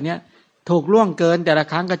งหลายเหล่านี้ถูกล่วงเกินแต่ละ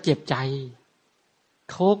ครั้งก็เจ็บใจ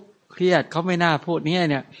ทุกข์เครียดเขาไม่น่าพูดเนี่ย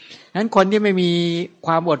นั้นคนที่ไม่มีค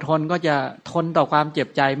วามอดทนก็จะทนต่อความเจ็บ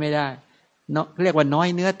ใจไม่ได้เรียกว่าน้อย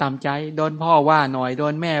เนื้อต่ำใจโดนพ่อว่าหน่อยโด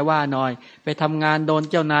นแม่ว่าหน่อยไปทำงานโดน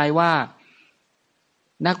เจ้านายว่า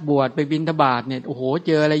นักบวชไปบิณฑบาตเนี่ยโอ้โหเ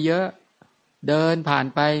จออะไรเยอะเดินผ่าน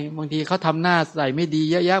ไปบางทีเขาทำหน้าใส่ไม่ดี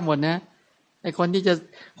เยอะแยะหมดนะไอ้คนที่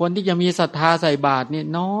จะมีศรัทธาใส่บาตรเนี่ย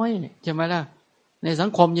น้อยใช่ไหมล่ะในสั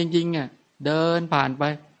งคมจริงๆอ่ะเดินผ่านไป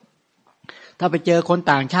ถ้าไปเจอคน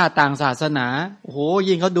ต่างชาติต่างศาสนาโอ้โห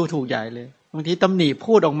ยิ่งเขาดูถูกใหญ่เลยบางทีตำหนิ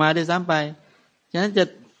พูดออกมาด้วยซ้ำไปฉะนั้น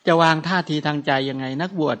จะวางท่าทีทางใจยังไงนั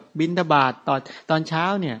กบวชบิณฑบาตตอนเช้า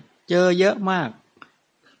เนี่ยเจอเยอะมาก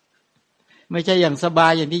ไม่ใช่อย่างสบา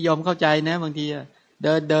ยอย่างที่โยมเข้าใจนะบางที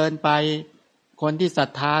เดินไปคนที่ศรัท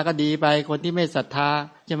ธาก็ดีไปคนที่ไม่ศรัทธา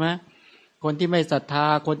ใช่ไหมคนที่ไม่ศรัทธา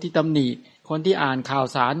คนที่ตำหนิคนที่อ่านข่าว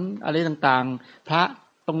สารอะไรต่างๆพระ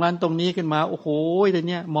ตรงนั้นตรงนี้ขึ้นมาโอ้โหเดี๋ยว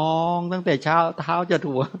นี้มองตั้งแต่เช้าเท้าจะ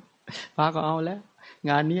ถั่วพระก็เอาแล้ว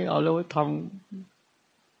งานนี้เอาแล้ว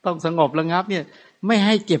ต้องสงบระงับเนี่ยไม่ใ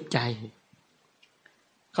ห้เจ็บใจ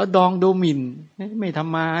เขาดองดูหมิ่นไม่ท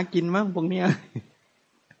ำมากินมั้งพวกเนี้ย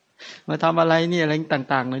มาทำอะไรเนี่ยอะไร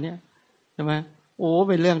ต่างๆเลยเนี่ยใช่ไหมโอ้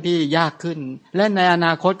เป็นเรื่องที่ยากขึ้นและในอน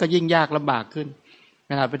าคตก็ยิ่งยากลำบากขึ้นข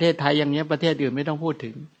นาดประเทศไทยอย่างเนี้ยประเทศอื่นไม่ต้องพูดถึ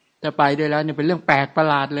งจะไปด้วยแล้วเนี่ยเป็นเรื่องแปลกประ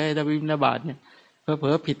หลาดเลยถ้าบิณฑบาตเนี่ยเผล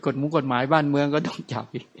อๆผิดกฎหมายบ้านเมืองก็ต้องจับ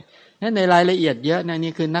อีกนั่นในรายละเอียดเยอะนะ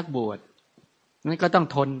นี่คือนักบวชนั่นก็ต้อง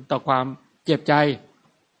ทนต่อความเจ็บใจ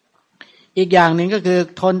อีกอย่างหนึ่งก็คือ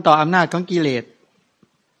ทนต่ออำนาจของกิเลส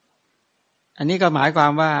อันนี้ก็หมายควา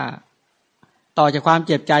มว่าต่อจากความเ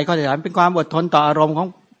จ็บใจข้อที่สามเป็นความอดทนต่ออารมณ์ของ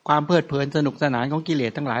ความเพลิดเพลินสนุกสนานของกิเล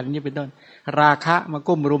สทั้งหลายนี้เป็นต้นราคะมา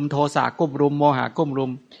กุ้มรุมโทสะกุ้มรุมโมหะกุ้มรุ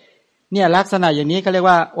มเนี่ยลักษณะอย่างนี้ก็เรียก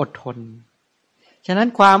ว่าอดทนฉะนั้น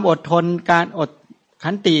ความอดทนการอด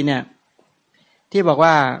ขันติเนี่ยที่บอก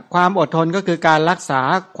ว่าความอดทนก็คือการรักษา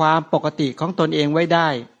ความปกติของตนเองไว้ได้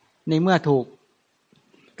ในเมื่อถูก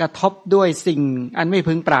กระทบด้วยสิ่งอันไม่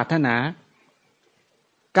พึงปรารถนา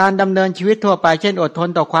การดำเนินชีวิตทั่วไปเช่นอดทน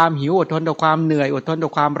ต่อความหิวอดทนต่อความเหนื่อยอดทนต่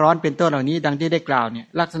อความร้อนเป็นต้นเหล่านี้ดังที่ได้กล่าวเนี่ย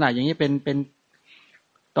ลักษณะอย่างนี้เป็น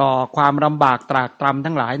ต่อความลำบากตรากตรำ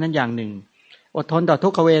ทั้งหลายนั้นอย่างหนึ่งอดทนต่อทุ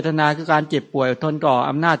กขเวทนาคือการเจ็บป่วยอดทนต่อ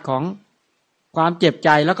อำนาจของความเจ็บใจ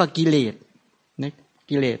แล้วก็กิเลสนะ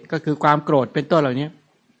กิเลสก็คือความโกรธเป็นต้นเหล่านี้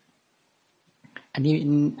อัน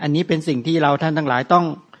นี้เป็นสิ่งที่เราท่านทั้งหลาย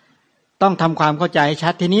ต้องทำความเข้าใจชั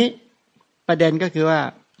ดทีนี้ประเด็นก็คือว่า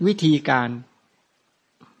วิธีการ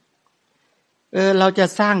เราจะ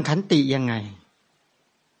สร้างขันติยังไง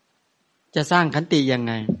จะสร้างขันติยัง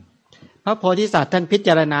ไงพระโพธิสัตว์ท่านพิจ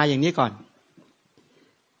ารณาอย่างนี้ก่อน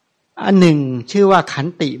อันหนึ่งชื่อว่าขัน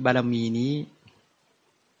ติบารมีนี้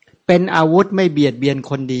เป็นอาวุธไม่เบียดเบียน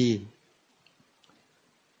คนดี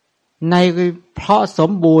ในเพราะส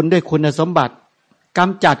มบูรณ์ด้วยคุณสมบัติก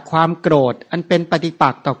ำจัดความโกรธอันเป็นปฏิปั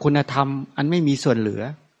กษ์ต่อคุณธรรมอันไม่มีส่วนเหลือ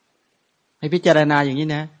ให้พิจารณาอย่างนี้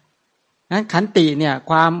นะนั้นขันติเนี่ย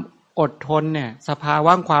ความอดทนเนี่ยสภาว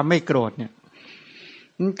ะความไม่โกรธเนี่ย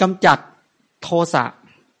มันกำจัดโทสะ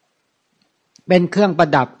เป็นเครื่องประ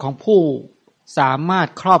ดับของผู้สามารถ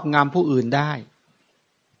ครอบงำผู้อื่นได้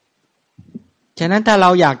ฉะนั้นถ้าเรา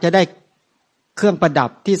อยากจะได้เครื่องประดับ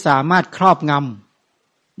ที่สามารถครอบง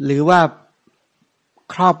ำหรือว่า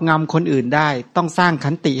ครอบงำคนอื่นได้ต้องสร้าง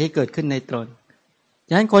ขันติให้เกิดขึ้นในตนฉ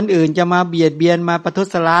ะนั้นคนอื่นจะมาเบียดเบียนมาประทุ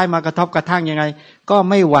ษร้ายมากระทบกระทั่งยังไงก็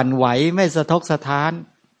ไม่หวั่นไหวไม่สะทกสะท้าน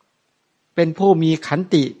เป็นผู้มีขัน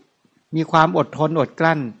ติมีความอดทนอดก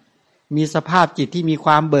ลั้นมีสภาพจิตที่มีค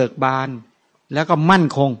วามเบิกบานแล้วก็มั่น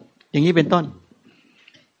คงอย่างนี้เป็นต้น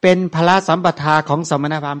เป็นพละสัมปทาของสม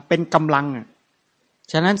ณพราหมณ์เป็นกำลัง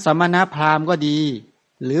ฉะนั้นสมณพราหมณ์ก็ดี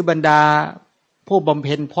หรือบรรดาผู้บำเ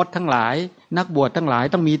พ็ญพจน์ทั้งหลายนักบวชทั้งหลาย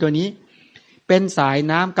ต้องมีตัวนี้เป็นสาย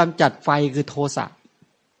น้ำกำจัดไฟคือโทสะ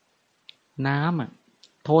น้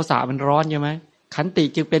ำโทสะมันร้อนใช่ไหมขันติ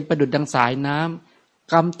จึงเป็นประดุจดังสายน้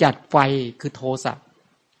ำกำจัดไฟคือโทสะ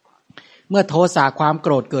เมื่อโทสะความโก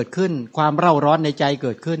รธเกิดขึ้นความเร่าร้อนในใจเ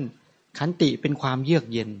กิดขึ้นขันติเป็นความเยือก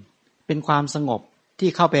เย็นเป็นความสงบที่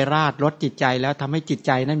เข้าไปราดรสจิตใจแล้วทำให้จิตใ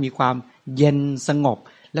จนั้นมีความเย็นสงบ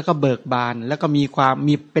แล้วก็เบิกบานแล้วก็มี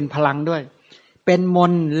เป็นพลังด้วยเป็นม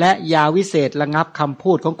นต์และยาวิเศษระงับคำ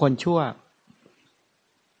พูดของคนชั่ว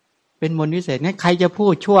เป็นมนต์วิเศษงั้นใครจะพู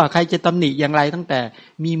ดชั่วใครจะตำหนิอย่างไรตั้งแต่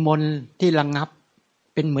มีมนต์ที่ระงับ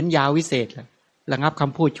เป็นเหมือนยาวิเศษระงับค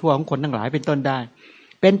ำพูดชั่วของคนทั้งหลายเป็นต้นได้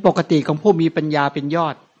เป็นปกติของผู้มีปัญญาเป็นยอ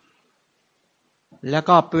ดแล้ว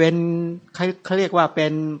ก็เป็นเขาเรียกว่าเ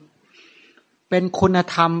ป็นคุณ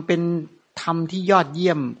ธรรมเป็นธรรมที่ยอดเ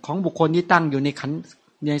ยี่ยมของบุคคลที่ตั้งอยู่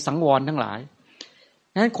ในสังวรทั้งหลาย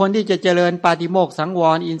นั้นคนที่จะเจริญปาฏิโมกข์สังว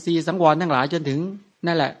รอินทรีย์สังวรทั้งหลายจนถึง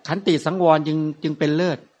นั่นแหละขันติสังวรจึงเป็นเ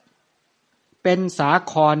ลิศเป็นสา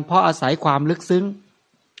ครเพราะอาศัยความลึกซึ้ง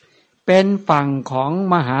เป็นฝั่งของ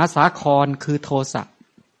มหาสาครคือโทสะ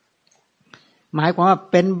หมายความว่า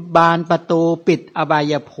เป็นบานประตูปิดอบา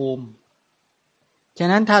ยภูมิฉะ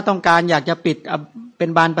นั้นถ้าต้องการอยากจะปิดเป็น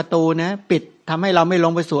บานประตูนะปิดทำให้เราไม่ล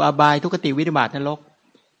งไปสู่อบายทุกขติวินิบาตนรก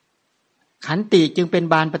ขันติจึงเป็น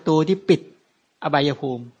บานประตูที่ปิดอบาย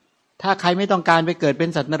ภูมิถ้าใครไม่ต้องการไปเกิดเป็น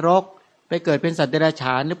สัตว์นรกไปเกิดเป็นสัตว์เดรัจฉ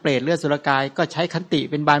านหรือเปรตเลือดสุรกายก็ใช้ขันติ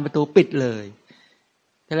เป็นบานประตูปิดเลย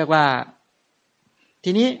เรียกว่า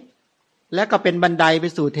ทีนี้แล้วก็เป็นบันไดไป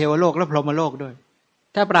สู่เทวโลกและพรหมโลกด้วย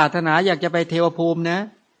ถ้าปรารถนาอยากจะไปเทวภูมินะ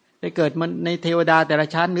ไปเกิดมันในเทวดาแต่ละ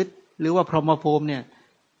ชั้นหรือว่าพรหมภูมิเนี่ย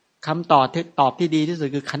คำตอบที่ดีที่สุด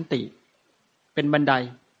คือขันติเป็นบันได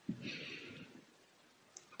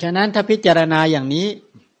ฉะนั้นถ้าพิจารณาอย่างนี้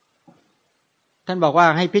ท่านบอกว่า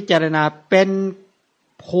ให้พิจารณาเป็น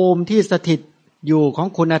ภูมิที่สถิตอยู่ของ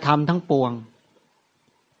คุณธรรมทั้งปวง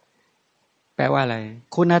แปลว่าอะไร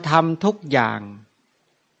คุณธรรมทุกอย่าง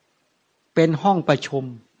เป็นห้องประชุม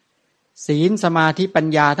ศีลสมาธิปัญ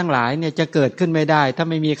ญาทั้งหลายเนี่ยจะเกิดขึ้นไม่ได้ถ้า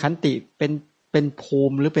ไม่มีขันติเป็นภู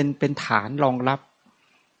มิหรือเป็นฐานรองรับ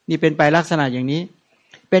นี่เป็นไปลักษณะอย่างนี้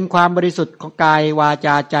เป็นความบริสุทธิ์ของกายวาจ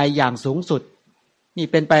าใจอย่างสูงสุดนี่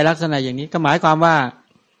เป็นไปลักษณะอย่างนี้ก็หมายความว่า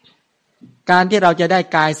การที่เราจะได้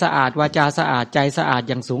กายสะอาดวาจาสะอาดใจสะอาด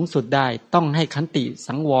อย่างสูงสุดได้ต้องให้ขันติ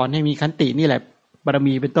สังวรให้มีขันตินี่แหละบาร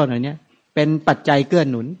มีเป็นต้นอะไรเนี้ยเป็นปัจจัยเกื้อ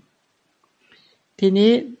หนุนที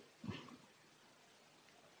นี้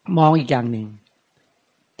มองอีกอย่างหนึ่ง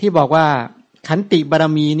ที่บอกว่าขันติบาร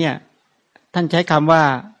มีเนี่ยท่านใช้คำว่า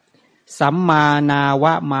สัมมานาว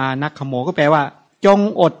ะมานัคขโมก็แปลว่าจง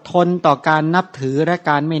อดทนต่อการนับถือและ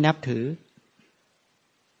การไม่นับถือ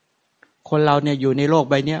คนเราเนี่ยอยู่ในโลก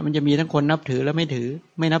ใบนี้มันจะมีทั้งคนนับถือและไ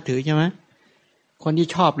ม่นับถือใช่ไหมคนที่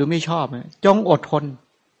ชอบหรือไม่ชอบจงอดทน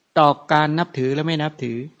ต่อการนับถือและไม่นับ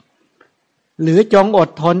ถือหรือจงอด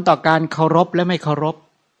ทนต่อการเคารพและไม่เคารพ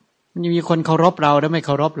มันจะมีคนเคารพเราและไม่เค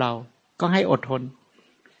ารพเราก็ให้อดทน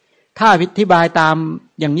ถ้าอธิบายตาม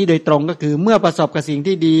อย่างนี้โดยตรงก็คือเมื่อประสบกับสิ่ง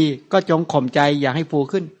ที่ดีก็จงข่มใจอย่าให้ฟู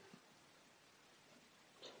ขึ้น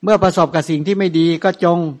เมื่อประสบกับสิ่งที่ไม่ดีก็จ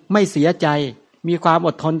งไม่เสียใจมีความอ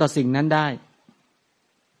ดทนต่อสิ่งนั้นได้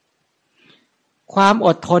ความอ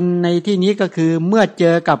ดทนในที่นี้ก็คือเมื่อเจ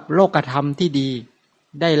อกับโลกธรรมที่ดี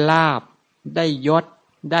ได้ลาภ ได้ยศ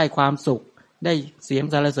ได้ความสุขได้เสียง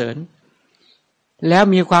สรรเสริญแล้ว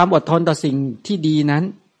มีความอดทนต่อสิ่งที่ดีนั้น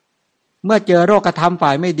เมื่อเจอโรคธรรมฝ่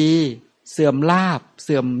ายไม่ดีเสื่อมลาภเ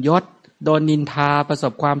สื่อมยศโดนนินทาประส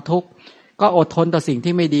บความทุกข์ก็อดทนต่อสิ่ง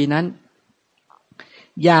ที่ไม่ดีนั้น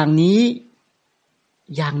อย่างนี้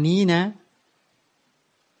นะ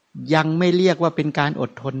ยังไม่เรียกว่าเป็นการอ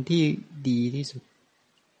ดทนที่ดีที่สุด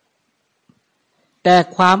แต่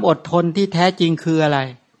ความอดทนที่แท้จริงคืออะไร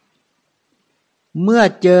เมื่อ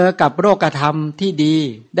เจอกับโรคธรรมที่ดี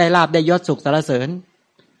ได้ลาภได้ยศสุขสรรเสริญ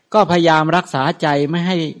ก็พยายามรักษาใจไม่ใ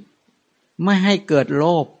ห้เกิดโล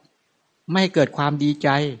ภไม่ให้เกิดความดีใจ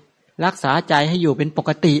รักษาใจให้อยู่เป็นปก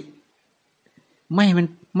ติไ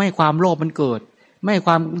ม่ความโลภมันเกิดไม่ค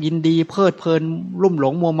วามยินดีเพลิดเพลินลุ่มหล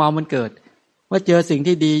งมัวเมามันเกิดว่าเจอสิ่ง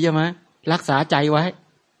ที่ดีใช่ไหมรักษาใจไว้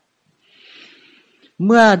เ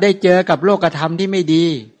มื่อได้เจอกับโลกธรรมที่ไม่ดี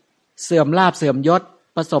เสื่อมลาภเสื่อมยศ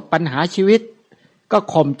ประสบปัญหาชีวิตก็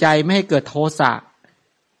ข่มใจไม่ให้เกิดโทสะ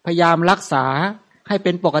พยายามรักษาให้เ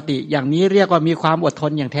ป็นปกติอย่างนี้เรียกว่ามีความอดท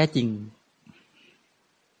นอย่างแท้จริง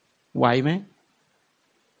ไหวไหม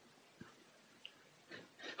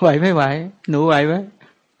ไหวไม่ไหวหนูไหวไหม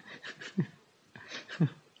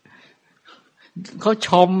เขาช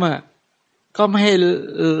มอ่ะก็ไม่ให้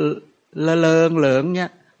ละเลงเหลิงเนี่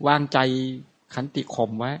ยวางใจขันติข่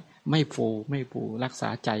มไว้ไม่ฟูรักษา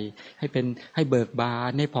ใจให้เบิกบา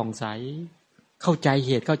นให้ผ่องใสเข้าใจเ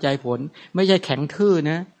หตุเข้าใจผลไม่ใช่แข็งทื่อ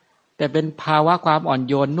นะแต่เป็นภาวะความอ่อน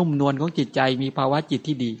โยนนุ่มนวลของจิตใจมีภาวะจิต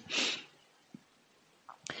ที่ดี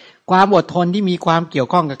ความอดทนที่มีความเกี่ยว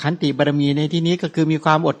ข้องกับขันติบารมีในที่นี้ก็คือมีค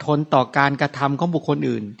วามอดทนต่อการกระทำของบุคคล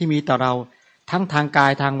อื่นที่มีต่อเราทั้งทางกา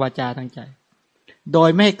ยทางวาจาทางใจโดย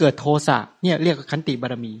ไม่ให้เกิดโทสะเนี่ยเรียกว่าขันติบา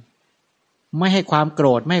รมีไม่ให้ความโกร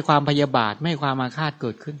ธไม่ให้ความพยาบาทไม่ให้ความอาฆาตเ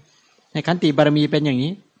กิดขึ้นในขันติบารมีเป็นอย่าง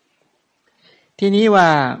นี้ทีนี้ว่า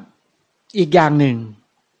อีกอย่างหนึ่ง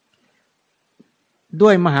ด้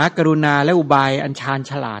วยมหากรุณาและอุบายอันชาญ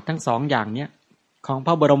ฉลาดทั้งสองอย่างเนี้ยของพ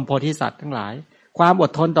ระบรมโพธิสัตว์ทั้งหลายความอ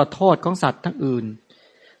ดทนต่อโทษของสัตว์ทั้งอื่น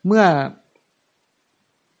เมื่อ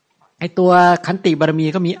ไอตัวขันติบารมี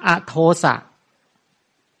ก็มีอโทสะ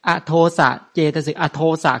เจตสิกอโท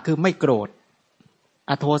สะคือไม่โกรธ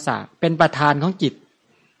อโทสะเป็นประธานของจิต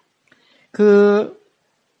คือ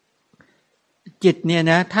จิตเนี่ย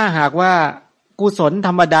นะถ้าหากว่ากุศลธ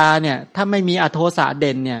รรมดาเนี่ยถ้าไม่มีอโทสะเ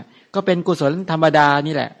ด่นเนี่ยก็เป็นกุศลธรรมดา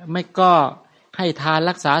นี่แหละไม่ก็ให้ทาน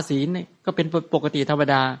รักษาศีลก็เป็นปกติธรรม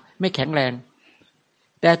ดาไม่แข็งแรง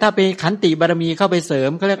แต่ถ้าเป็นขันติบารมีเข้าไปเสริม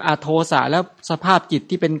เขาเรียกอโทสะแล้วสภาพจิต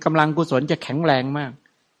ที่เป็นกำลังกุศลจะแข็งแรงมาก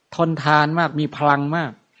ทนทานมากมีพลังมา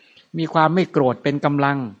กมีความไม่โกรธเป็นกำ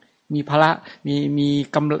ลังมีพละ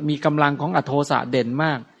มีกำลังของอโทสะเด่นม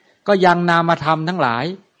ากก็ยังนามธรรมทั้งหลาย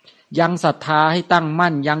ยังศรัทธาให้ตั้ง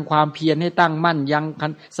มั่นยังความเพียรให้ตั้งมั่นยัง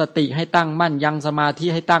สติให้ตั้งมั่นยังสมาธิ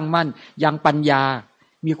ให้ตั้งมั่นยังปัญญา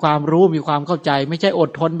มีความรู้มีความเข้าใจไม่ใช่อด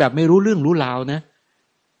ทนแบบไม่รู้เรื่องรู้ราวนะ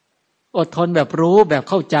อดทนแบบรู้แบบ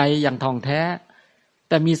เข้าใจอย่างท่องแท้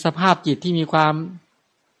แต่มีสภาพจิตที่มีความ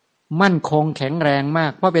มั่นคงแข็งแรงมา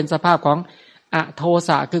กเพราะเป็นสภาพของอโทส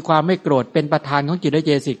ะคือความไม่โกรธเป็นประธานของจิตและเ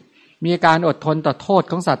จสิกมีการอดทนต่อโทษ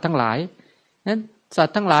ของสัตว์ทั้งหลายนั้นสัต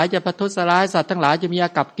ว์ทั้งหลายจะประทุษร้ายสัตว์ทั้งหลายจะมีอา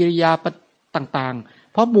กัปกิริยาต่าง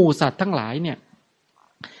ๆเพราะหมู่สัตว์ทั้งหลายเนี่ย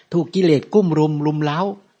ถูกกิเลสกุ้มรุมเร้า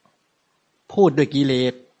พูดด้วยกิเล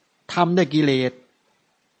สทำด้วยกิเลส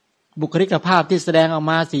บุคลิกภาพที่แสดงออก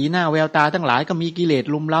มาสีหน้าแววตาทั้งหลายก็มีกิเลส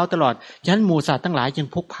รุมเร้าตลอดฉะนั้นหมู่สัตว์ทั้งหลายจึง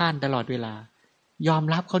พลุกพล่านตลอดเวลายอม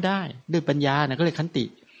รับเขาได้ด้วยปัญญานะก็เลยขันติ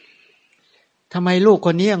ทำไมลูกค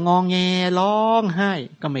นนี้งองแงร้องไห้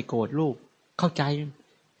ก็ไม่โกรธลูกเข้าใจ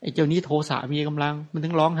ไอ้เจ้านี้โทสะมีกำลังมันถึ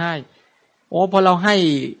งร้องไห้โอ้พอเร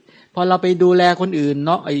าไปดูแลคนอื่นเ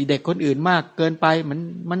นาะไอ้เด็กคนอื่นมากเกินไป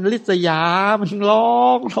มันริษยามันร้อ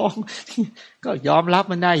งก็ยอมรับ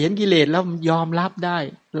มันได้เห็นกิเลสแล้วยอมรับได้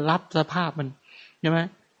รับสภาพมันใช่ไหม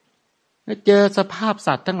เจอสภาพ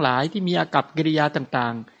สัตว์ทั้งหลายที่มีอากัปกิริยาต่า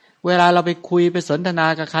งๆเวลาเราไปคุยไปสนทนา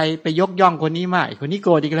กับใครไปยกย่องคนนี้มากคนนี้โก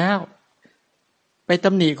รธอีกแล้วไปต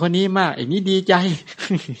ำหนิคนนี้มากไอ้นี้ดีใจ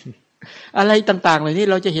อะไรต่างๆเหล่านี้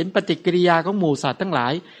เราจะเห็นปฏิกิริยาของหมู่สัตว์ทั้งหลา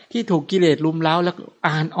ยที่ถูกกิเลสรุมเร้าแล้ว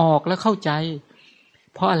อ่านออกแล้วเข้าใจ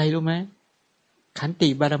เพราะอะไรรู้ไหมขันติ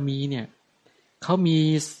บารมีเนี่ยเขามี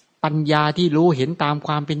ปัญญาที่รู้เห็นตามค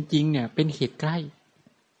วามเป็นจริงเนี่ยเป็นเหตุใกล้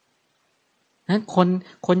นั้น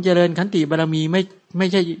คนเจริญขันติบารมีไม่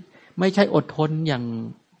ใช่อดทนอย่าง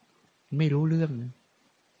ไม่รู้เรื่องนะ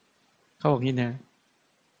เขาบอกงี้นะ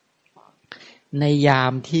ในยา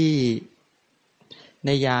ม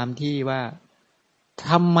ที่ว่าท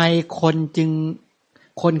ำไมค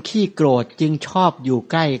นขี้โกรธจึงชอบอยู่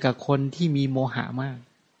ใกล้กับคนที่มีโมหะมาก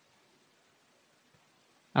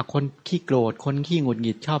คนขี้โกรธคนขี้หงุดห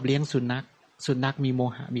งิดชอบเลี้ยงสุนัขมีโม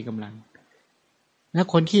หะมีกำลังแล้ว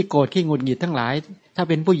คนขี้โกรธขี้หงุดหงิดทั้งหลายถ้า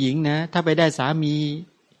เป็นผู้หญิงนะถ้าไปได้สามี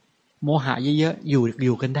โมหะเยอะๆอ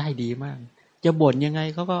ยู่กันได้ดีมากจะบ่นยังไง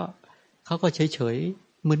เขาก็เฉย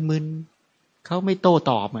ๆมึนๆเขาไม่โต้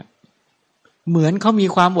ตอบอ่ะเหมือนเขามี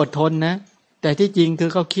ความอดทนนะแต่ที่จริงคือ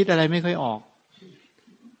เขาคิดอะไรไม่ค่อยออก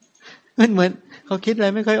เหมือนเขาคิดอะไร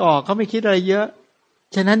ไม่ค่อยออกเขาไม่คิดอะไรเยอะ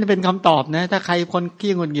ฉะนั้นเป็นคำตอบนะถ้าใครคน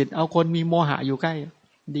ขี้หงุดหงิดเอาคนมีโมหะอยู่ใกล้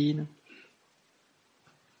ดีนะ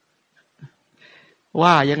ว่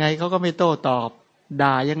ายังไงเขาก็ไม่โต้ตอบ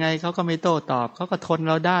ด่ายังไงเขาก็ไม่โต้ตอบเขาก็ทน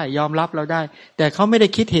เราได้ยอมรับเราได้แต่เขาไม่ได้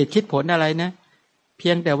คิดเหตุคิดผลอะไรนะเพี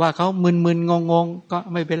ยงแต่ว่าเขามึนๆงงๆก็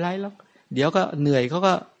ไม่เป็นไรหรอกเดี๋ยวก็เหนื่อยเขา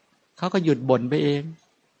ก็หยุดบ่นไปเอง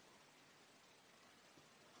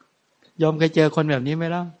ยอมเคยเจอคนแบบนี้ไหม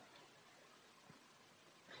ล่ะ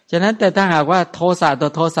ฉะนั้นแต่ถ้าหากว่าโทสะต่อ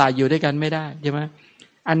โทสะอยู่ด้วยกันไม่ได้ใช่ไหม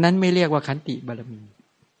อันนั้นไม่เรียกว่าขันติบารมี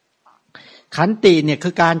ขันติเนี่ยคื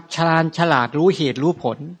อการฉลาดรู้เหตุรู้ผ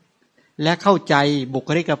ลและเข้าใจบุค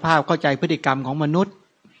ลิกภาพเข้าใจพฤติกรรมของมนุษย์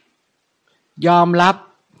ยอมรับ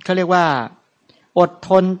เขาเรียกว่าอดท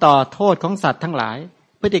นต่อโทษของสัตว์ทั้งหลาย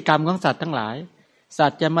พฤติกรรมของสัตว์ทั้งหลายสั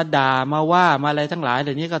ตว์จะมาด่ามาว่ามาอะไรทั้งหลายเห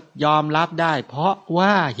ล่านี้ก็ยอมรับได้เพราะว่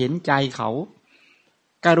าเห็นใจเขา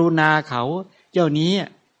กรุณาเขาเจ้านี้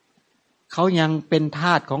เขายังเป็นท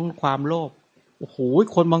าสของความโลภโอ้โห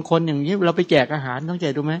คนบางคนอย่างนี้เราไปแจกอาหารต้องใจ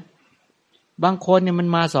ดูไหมบางคนเนี่ยมัน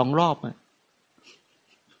มา2 รอบ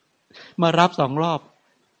มารับ2 รอบ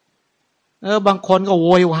บางคนก็โว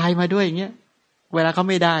ยวายมาด้วยอย่างเงี้ยเวลาเขา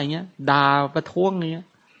ไม่ได้อย่างเงี้ยด่าประท้วงอย่างเงี้ย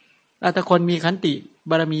ถ้าคนมีขันติ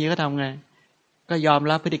บารมีก็ทำไงก็ยอม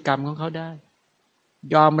รับพฤติกรรมของเขาได้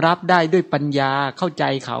ยอมรับได้ด้วยปัญญาเข้าใจ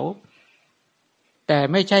เขาแต่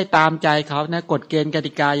ไม่ใช่ตามใจเขานะกฎเกณฑ์ก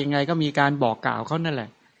ติกายังไงก็มีการบอกกล่าวเขานั่นแหละ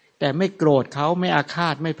แต่ไม่โกรธเขาไม่อาฆา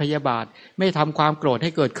ตไม่พยาบาทไม่ทำความโกรธใ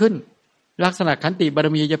ห้เกิดขึ้นลักษณะขันติบาร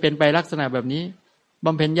มีจะเป็นไปลักษณะแบบนี้บ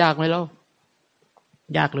ำเพ็ญยากไหมเล่า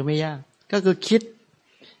ยากหรือไม่ยากก็คือคิด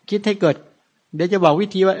ให้เกิดเดี๋ยวจะบอกวิ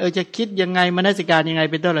ธีว่าจะคิดยังไงมนสิการยังไง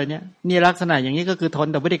เป็นต้นอะไรเนี่ยนี่ลักษณะอย่างนี้ก็คือทน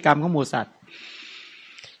ต่อพฤติกรรมของหมู่สัตว์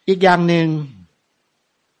อีกอย่างหนึ่ง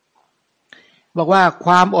บอกว่าค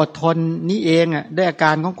วามอดทนนี้เองด้วยอาก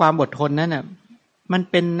ารของความอดทนนั้นมัน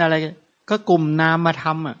เป็นอะไรก็กลุ่มนามธร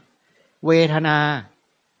รมเวทนา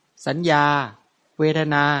สัญญาเวท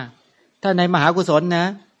นาถ้าในมหากุศลนะ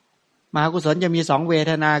มหากุศลจะมี2 เว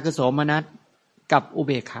ทนาคือโสมนัสกับอุเ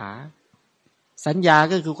บกขาสัญญา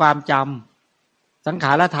ก็คือความจำสังข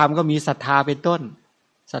ารธรรมก็มีศรัทธาเป็นต้น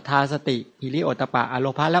ศรัทธาสติหิริโอตตัปปะอโล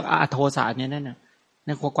ภะแล้วอโทสะเนี่ยนั่นน่ะ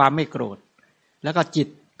นั่นคือความไม่โกรธแล้วก็จิต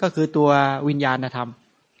ก็คือตัววิญญาณธรรม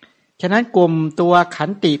ฉะนั้นกลุ่มตัวขัน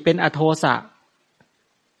ติเป็นอโทสะ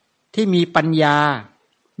ที่มีปัญญ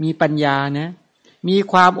านะมี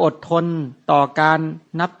ความอดทนต่อการ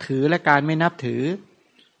นับถือและการไม่นับถือ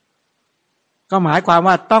ก็หมายความ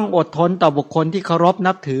ว่าต้องอดทนต่อบุคคลที่เคารพ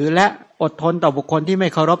นับถือและอดทนต่อบุคคลที่ไม่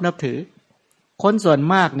เคารพนับถือคนส่วน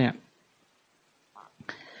มากเนี่ย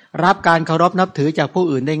รับการเคารพนับถือจากผู้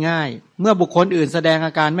อื่นได้ง่ายเมื่อบุคคลอื่นแสดงอ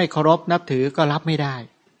าการไม่เคารพนับถือก็รับไม่ได้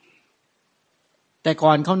แต่ก่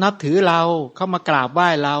อนเขานับถือเราเขามากราบไหว้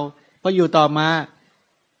เราพออยู่ต่อมา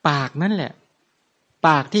ปากนั่นแหละป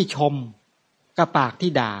ากที่ชมกับปาก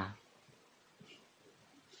ที่ด่า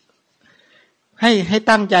ให้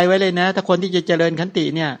ตั้งใจไว้เลยนะถ้าคนที่จะเจริญขันติ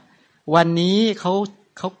เนี่ยวันนี้เขา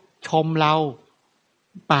ชมเรา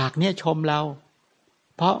ปากเนี่ยชมเรา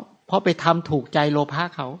เพราะไปทำถูกใจโลภะ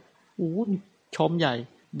เขาชมใหญ่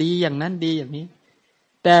ดีอย่างนั้นดีอย่างนี้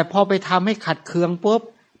แต่พอไปทำให้ขัดเคืองปุ๊บ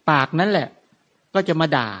ปากนั่นแหละก็จะมา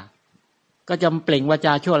ด่าก็จะเปล่งวาจ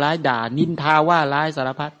าชั่วร้ายด่านินทาว่าร้ายสาร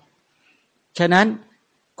พัดฉะนั้น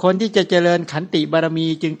คนที่จะเจริญขันติบารมี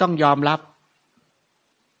จึงต้องยอมรับ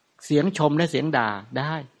เสียงชมและเสียงด่าไ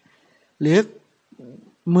ด้หรือ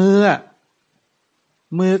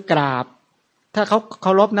มือกราบถ้าเขาเค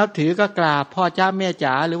ารพนับถือก็กราบพ่อเจ้าแม่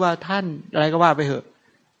จ๋าหรือว่าท่านอะไรก็ว่าไปเถอะ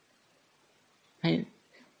ให้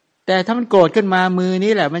แต่ถ้ามันโกรธขึ้นมามือ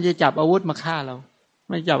นี้แหละมันจะจับอาวุธมาฆ่าเราไ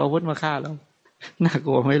ม่จับอาวุธมาฆ่าเราน่าก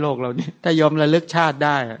ลัวไหมโลกเรานี่ถ้ายอมระลึกชาติไ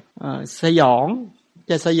ด้สยอง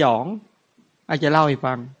อาจจะเล่าให้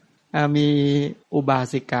ฟังมีอุบา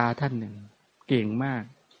สิกาท่านหนึ่งเก่งมาก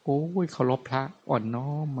โอ้ยเคารพพระอ่อนน้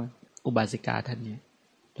อมมาอุบาสิกาท่านนี้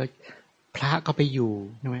แล้วพระก็ไปอยู่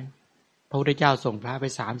ใช่ไหมพระพุทธเจ้าส่งพระไป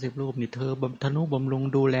30 รูปนี่เธอทนุบำรุง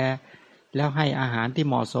ดูแลแล้วให้อาหารที่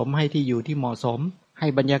เหมาะสมให้ที่อยู่ที่เหมาะสมให้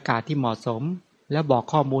บรรยากาศที่เหมาะสมแล้วบอก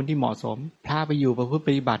ข้อมูลที่เหมาะสมพระไปอยู่ประพฤติป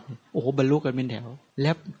ฏิบัติโอ้โหบรรลุกันเป็นแถวแ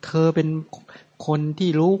ล้วเธอเป็นคนที่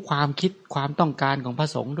รู้ความคิดความต้องการของพระ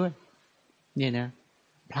สงฆ์ด้วยเนี่ยนะ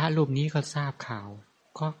พระรูปนี้เขาทราบข่าว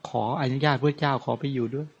ก็ขออนุญาตพระเจ้าขอไปอยู่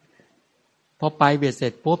ด้วยพอไปเบ็ดเสร็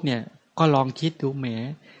จปุ๊บเนี่ยก็ลองคิดดูแหม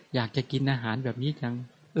อยากจะกินอาหารแบบนี้จัง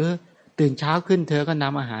ตื่นเช้าขึ้นเธอก็น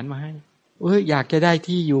ำอาหารมาให้อยากจะได้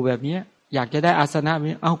ที่อยู่แบบนี้อยากจะได้อาสนะแบบ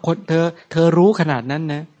นี้เอาคนเธอรู้ขนาดนั้น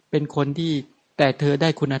นะเป็นคนที่แต่เธอได้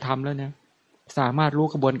คุณธรรมแล้วนะสามารถรู้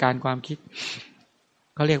กระบวนการความคิด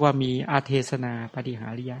เขาเรียกว่ามีอาเทศนาปฏิหา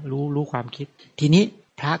ริยะรู้ความคิดทีนี้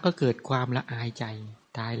พระก็เกิดความละอายใจ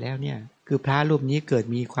ตายแล้วเนี่ยคือพระรูปนี้เกิด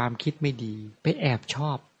มีความคิดไม่ดีไปแอบชอ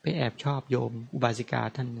บโยมอุบาสิกา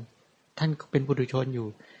ท่านก็เป็นปุถุชนอยู่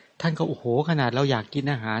ท่านก็โอ้โหขนาดเราอยากกิน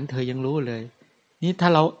อาหารเธอยังรู้เลยนี่ถ้า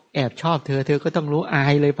เราแอบชอบเธอก็ต้องรู้อา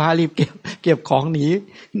ยเลยพระรีบเก็บของห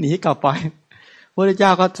นีกลับไปพระเจ้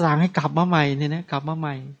าก็สั่งให้กลับมาใหม่เนี่ยนะกลับมาให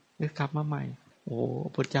ม่กลับมาใหม่โอ้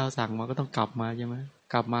พระเจ้าสั่งมาก็ต้องกลับมาใช่ไหม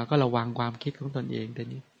กลับมาก็ระวังความคิดของตนเองแต่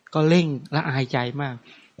นี้ก็เร่งละอายใจมาก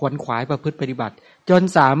ขวนขวายประพฤติปฏิบัติจน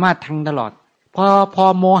สามารถทั้งตลอดพอ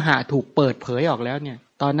โมหะถูกเปิดเผยออกแล้วเนี่ย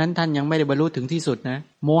ตอนนั้นท่านยังไม่ได้บรรลุถึงที่สุดนะ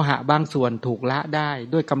โมหะบางส่วนถูกละได้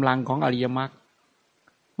ด้วยกำลังของอริยมรรค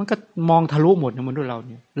มันก็มองทะลุหมดนะมนุษย์เราเ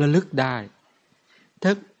นี่ยระลึกได้ถ้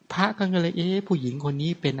าพระก็เลยผู้หญิงคน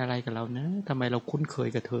นี้เป็นอะไรกับเรานะทำไมเราคุ้นเคย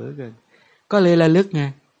กับเธอเกินก็เลยระลึกไง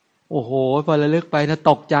โอ้โหพอระลึกไปนะ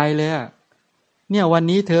ตกใจเลยอะเนี่ยวัน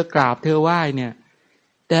นี้เธอกราบเธอไหว้เนี่ย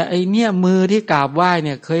แต่ไอเนี่ยมือที่กราบไหว้เ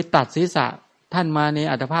นี่ยเคยตัดศีรษะท่านมาใน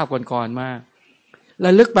อัตภาพก่อนๆมาร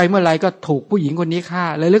ะลึกไปเมื่อไหร่ก็ถูกผู้หญิงคนนี้ฆ่า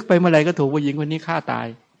ระลึกไปเมื่อไหร่ก็ถูกผู้หญิงคนนี้ฆ่าตาย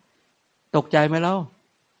ตกใจไหมเล่า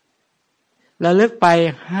ระลึกไป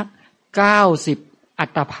90อั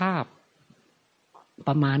ตภาพป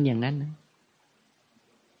ระมาณอย่างนั้นนะ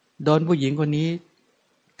โดนผู้หญิงคนนี้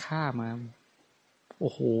ฆ่ามาโ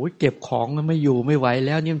อ้โหเก็บของมันไม่อยู่ไม่ไหวแ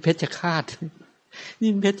ล้วนี่มันเพชฌฆาตนี่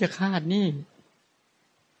มันเพชฌฆาตนี่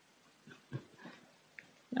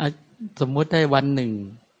สมมติได้วันหนึ่ง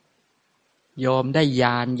ยอมได้ญ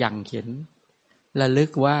าณอย่างเห็นระลึ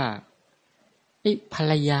กว่าภร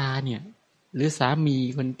รยาเนี่ยหรือสามี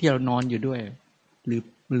คนที่เรานอนอยู่ด้วยหรือ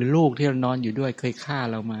ลูกที่เรานอนอยู่ด้วยเคยฆ่า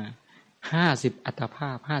เรามา50อัตภา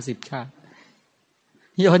พ50ชาติ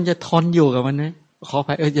ยอนจะทนอยู่กับมันไหมขออ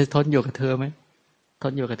ภัยจะทนอยู่กับเธอไหมท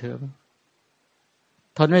นอยู่กับเธอไหม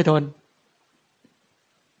ทนไม่ทน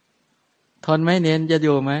ไหมเน้นจะอ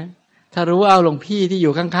ยู่ไหมถ้ารู้เอาหลวงพี่ที่อ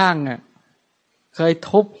ยู่ข้างๆอ่ะเคย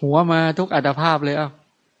ทุบหัวมาทุกอัตภาพเลย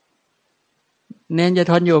เน้นจะ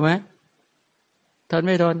ทนอยู่ไหมทนไ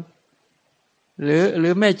ม่ทนหรื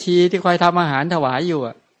อแม่ชีที่คอยทำอาหารถวายอยู่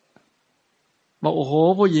อ่ะบอกโอ้โห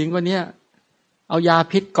ผู้หญิงคนนี้เอายา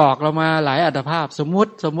พิษกอกเรามาหลายอัตภาพสมมุ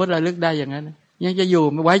ติระลึกได้อย่างนั้นยังจะอยู่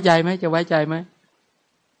ไว้ใจไหมจะไว้ใจไหม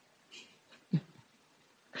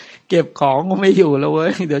เก็บของก็ไม่อยู่แล้วเว้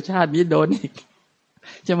ยเดี๋ยวชาตินี้โดนอีก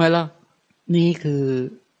ใช่ไหมล่ะนี่คือ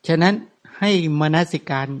ฉะนั้นให้มนสิ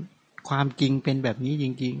การความจริงเป็นแบบนี้จ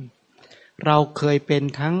ริงๆเราเคยเป็น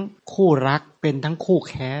ทั้งคู่รักเป็นทั้งคู่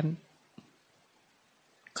แค้น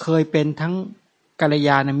เคยเป็นทั้งกัลย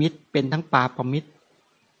าณมิตรเป็นทั้งปาปมิตร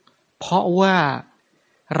เพราะว่า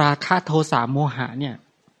ราคะโทสะโมหะเนี่ย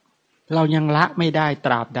เรายังละไม่ได้ต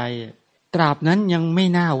ราบใดตราบนั้นยังไม่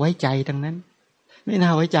น่าไว้ใจทั้งนั้นไม่น่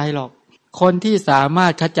าไว้ใจหรอกคนที่สามาร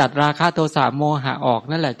ถขจัดราคะโทสะโมหะออก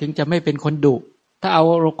นั่นแหละถึงจะไม่เป็นคนดุถ้าเอา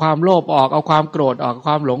ความโลภออกเอาความโกรธออกค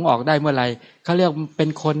วามหลงออกได้เมื่อไหร่เขาเรียกเป็น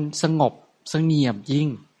คนสงบเสงี่ยมจริง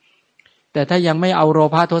แต่ถ้ายังไม่เอาโล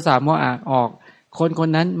ภะโทสะโมหะออกคน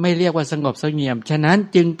นั้นไม่เรียกว่าสงบเสงี่ยมฉะนั้น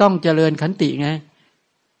จึงต้องเจริญขันติไง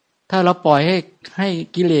ถ้าเราปล่อยให้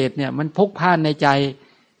กิเลสเนี่ยมันพุกพ่านในใจ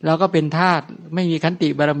เราก็เป็นทาสไม่มีขันติ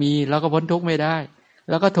บารมีเราก็พ้นทุกข์ไม่ได้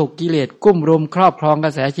แล้วก็ถูกกิเลสกุ้มรุมครอบครองกร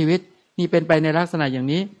ะแสชีวิตนี่เป็นไปในลักษณะอย่าง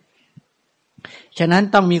นี้ฉะนั้น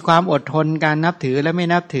ต้องมีความอดทนการนับถือและไม่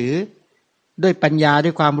นับถือด้วยปัญญาด้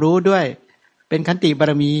วยความรู้ด้วยเป็นขันติบา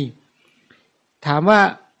รมีถามว่า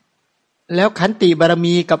แล้วขันติบาร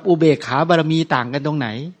มีกับอุเบกขาบารมีต่างกันตรงไหน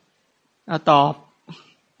เอาตอบ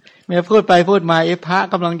แม่พูดไปพูดมาพระ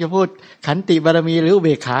กำลังจะพูดขันติบารมีหรืออุเบ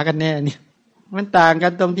กขากันแน่เนี่ยมันต่างกั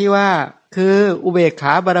นตรงที่ว่าคืออุเบกข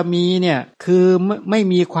าบารมีเนี่ยคือไม่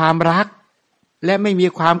มีความรักและไม่มี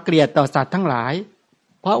ความเกลียดต่อสัตว์ทั้งหลาย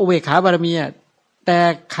เพราะอุเบกขาบารมีแต่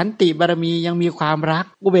ขันติบารมียังมีความรัก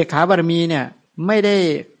อุเบกขาบารมีเนี่ยไม่ได้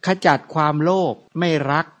ขจัดความโลภไม่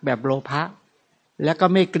รักแบบโลภะและก็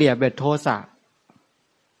ไม่เกลียดแบบโทสะ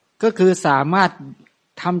ก็คือสามารถ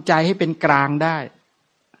ทำใจให้เป็นกลางได้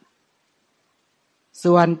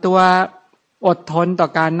ส่วนตัวอดทนต่อ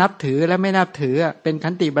การนับถือและไม่นับถือเป็นขั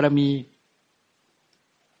นติบารมี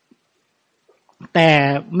แต่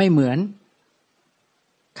ไม่เหมือน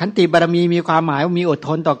ขันติบารมีมีความหมายว่ามีอดท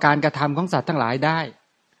นต่อการกระทำของสัตว์ทั้งหลายได้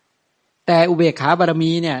แต่อุเบกขาบาร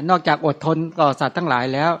มีเนี่ยนอกจากอดทนต่อสัตว์ทั้งหลาย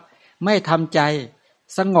แล้วไม่ทำใจ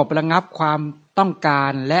สงบระงับความต้องกา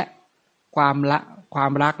รและความ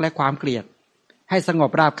รักและความเกลียดให้สงบ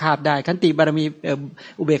ราบคาบได้ขันติบารมี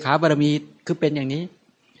อุเบกขาบารมีคือเป็นอย่างนี้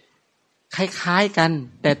คล้ายๆกัน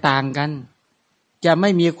แต่ต่างกันจะไม่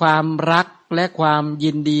มีความรักและความ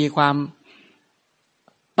ยินดีความ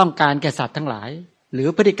ต้องการแก่สัตว์ทั้งหลายหรือ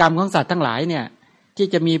พฤติกรรมของสัตว์ทั้งหลายเนี่ยที่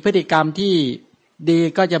จะมีพฤติกรรมที่ดี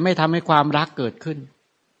ก็จะไม่ทำให้ความรักเกิดขึ้น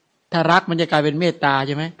ถ้ารักมันจะกลายเป็นเมตตาใ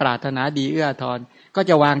ช่ไหมปรารถนาดีเอื้อทอนก็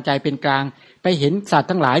จะวางใจเป็นกลางไปเห็นสัตว์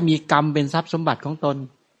ทั้งหลายมีกรรมเป็นทรัพย์สมบัติของตน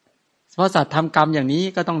เพราะสัตว์ทำกรรมอย่างนี้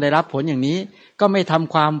ก็ต้องได้รับผลอย่างนี้ก็ไม่ท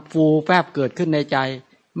ำความฟูแฟบเกิดขึ้นในใจ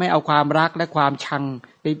ไม่เอาความรักและความชัง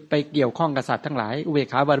ไปเกี่ยวข้องกับสัตว์ทั้งหลายอุเบก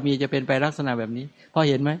ขาบารมีจะเป็นไปลักษณะแบบนี้พอ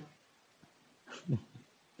เห็นไหม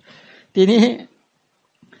ทีนี้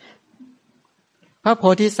พระโพ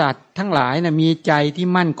ธิสัตว์ทั้งหลายนะมีใจที่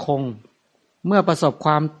มั่นคงเมื่อประสบค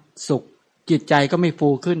วามสุขจิตใจก็ไม่ฟู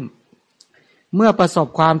ขึ้นเมื่อประสบ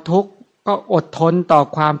ความทุกข์ก็อดทนต่อ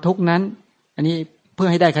ความทุกข์นั้นอันนี้เพื่อ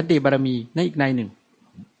ให้ได้ขันติบารมีนั่นอีกในหนึ่ง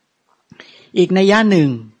อีกนัยยะหนึ่ง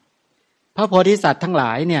พระโพธิสัตว์ทั้งหล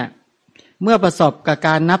ายเนี่ยเมื่อประสบกับก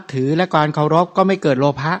ารนับถือและการเคารพก็ไม่เกิดโล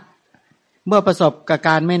ภะเมื่อประสบกับก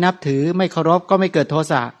ารไม่นับถือไม่เคารพก็ไม่เกิดโท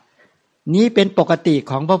สะนี้เป็นปกติ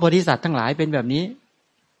ของพระโพธิสัตว์ทั้งหลายเป็นแบบนี้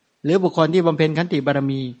หรือบุคคลที่บำเพ็ญขันติบาร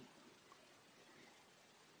มี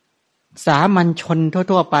สามัญชน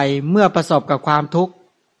ทั่วๆไปเมื่อประสบกับความทุกข์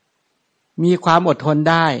มีความอดทน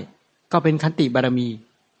ได้ก็เป็นขันติบารมี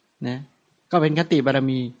นะก็เป็นขันติบาร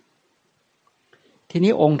มีที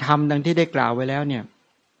นี้องค์ธรรมดังที่ได้กล่าวไว้แล้วเนี่ย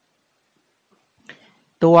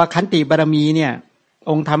ตัวขันติบารมีเนี่ย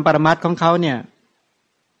องค์ธรรมปรมัตถ์ของเขาเนี่ย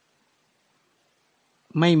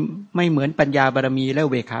ไม่เหมือนปัญญาบารมีและอุ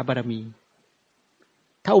เบกขาบารมี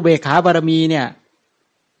ถ้าอุเบกขาบารมีเนี่ย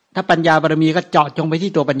ถ้าปัญญาบารมีก็เจาะจงไป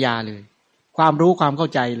ที่ตัวปัญญาเลยความรู้ความเข้า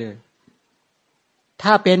ใจเลยถ้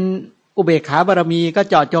าเป็นอุเบกขาบารมีก็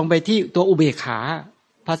เจาะจงไปที่ตัวอุเบกขา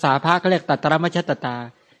ภาษาพระเขาเรียกตัตตรมัชฌัตตา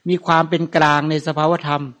มีความเป็นกลางในสภาวธ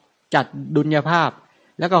รรมจัดดุลยภาพ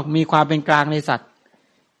แล้วก็มีความเป็นกลางในสัตว์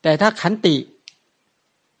แต่ถ้าขันติ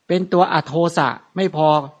เป็นตัวอโทสะไม่พอ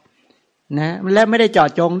นะและไม่ได้เจาะ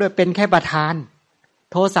จงด้วยเป็นแค่ประธาน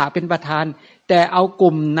โทสะเป็นประธานแต่เอาก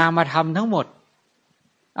ลุ่มนามธรรมทั้งหมด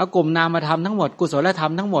เอากลุ่มนามธรรมทั้งหมดกุศลธรร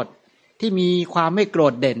มทั้งหมดที่มีความไม่โกร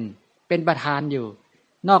ธเด่นเป็นประธานอยู่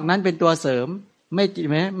นอกนั้นเป็นตัวเสริมไม่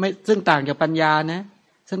ซึ่งต่างจากปัญญานะ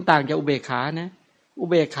ซึ่งต่างจากอุเบกขานะอุ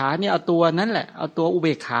เบกขาเนี่ยเอาตัวนั้นแหละเอาตัวอุเบ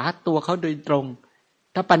กขาตัวเขาโดยตรง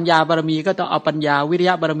ถ้าปัญญาบารมีก็ต้องเอาปัญญาวิริ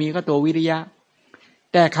ยะบารมีก็ตัววิริยะ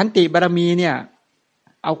แต่ขันติบารมีเนี่ย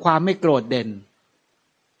เอาความไม่โกรธเด่น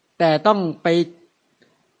แต่ต้องไป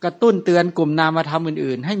กระตุ้นเตือนกลุ่มนามธรรม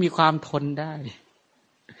อื่นๆให้มีความทนได้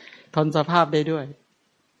ทนสภาพได้ด้วย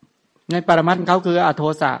ในปรมัตถ์เขาคืออโท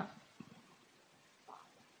สะ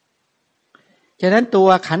ฉะนั้นตัว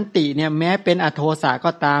ขันติเนี่ยแม้เป็นอโทสะ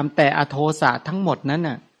ก็ตามแต่อโทสะทั้งหมดนั้น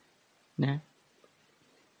น่ะนะ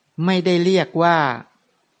ไม่ได้เรียกว่า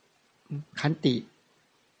ขันติ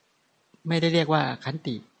ไม่ได้เรียกว่าขัน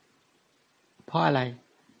ติเพราะอะไร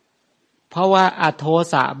เพราะว่าอโท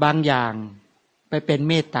สะบางอย่างไปเป็น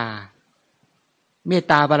เมตต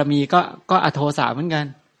าบารมีก็อโทสะเหมือนกัน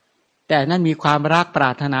แต่นั่นมีความรักปร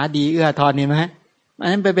ารถนาดีเอื้อทอนเห็นไหมอัน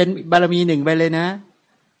นั้นไปเป็นบารมีหนึ่งไปเลยนะ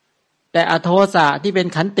แต่อโทสะที่เป็น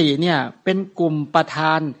ขันติเนี่ยเป็นกลุ่มประธ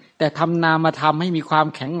านแต่ทำนามธรรมให้มีความ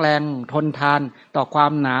แข็งแรงทนทานต่อควา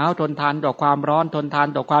มหนาวทนทานต่อความร้อนทนทาน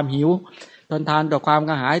ต่อความหิวทนทานต่อความก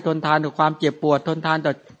ระหายทนทานต่อความเจ็บปวดทนทานต่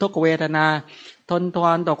อทุกขเวทนาทนท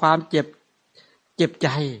านต่อความเจ็บใจ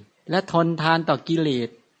และทนทานต่อกิเลส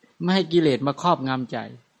ไม่ให้กิเลสมาครอบงำใจ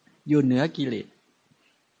อยู่เหนือกิเลส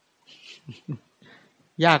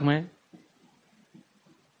ยากไหม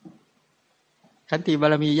ขันติบา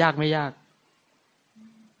รมียากไม่ยาก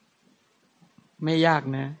ไม่ยาก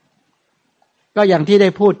นะก็อย่างที่ได้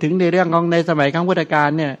พูดถึงในเรื่องของในสมัยครั้งพุทธกาล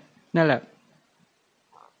เนี่ยนั่นแหละ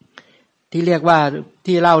ที่เรียกว่า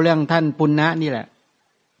ที่เล่าเรื่องท่านปุณณะนี่แหละ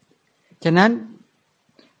ฉะนั้น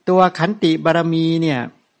ตัวขันติบารมีเนี่ย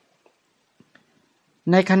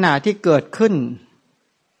ในขณะที่เกิดขึ้น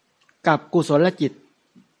กับกุศลจิต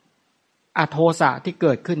อโทสะที่เ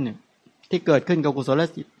กิดขึ้นเนี่ยที่เกิดขึ้นกับกุศล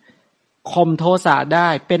จิตข่มโทสะได้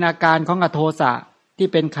เป็นอาการของอโทสะที่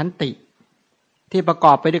เป็นขันติที่ประก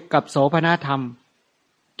อบไปด้วยกับโสภณธรรม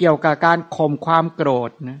เกี่ยวกับการข่มความโกร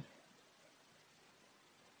ธนะ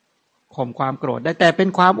ข่มความโกรธได้แต่เป็น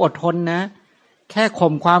ความอดทนนะแค่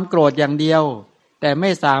ข่มความโกรธอย่างเดียวแต่ไม่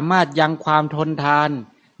สามารถยังความทนทาน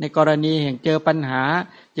ในกรณีแห่งเจอปัญหา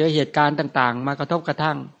เจอเหตุการณ์ต่างๆมากระทบกระ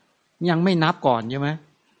ทั่งยังไม่นับก่อนใช่ไหม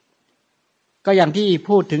ก็อย่างที่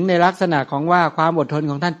พูดถึงในลักษณะของว่าความอดทน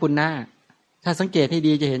ของท่านปุณณะ ถ้าสังเกตให้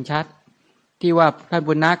ดีจะเห็นชัดที่ว่าท่าน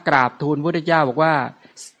ปุณณะกราบทูลพระพุทธเจ้าบอกว่า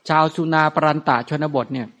ชาวสุนาปรันตะชนบท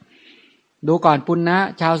เนี่ยดูก่อนปุณณะ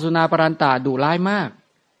ชาวสุนาปรันตะดุร้ายมาก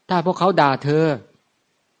ถ้าพวกเขาด่าเธอ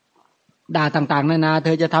ด่าต่างๆนานาเธ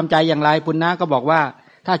อจะทำใจอย่างไรปุณณะก็บอกว่า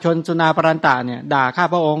ถ้าชนสุนาปรันตะเนี่ยด่าข้า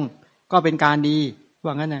พระองค์ก็เป็นการดี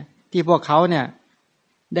ว่างั้นนะที่พวกเขาเนี่ย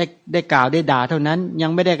ได้กล่าวได้ด่าเท่านั้นยั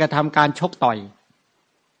งไม่ได้กระทำการชกต่อย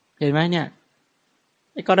เห็นไหมเนี่ย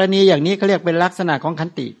กรณีอย่างนี้เขาเรียกเป็นลักษณะของขัน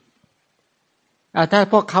ติถ้า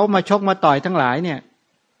พวกเขามาชกมาต่อยทั้งหลายเนี่ย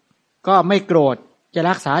ก็ไม่โกรธจะ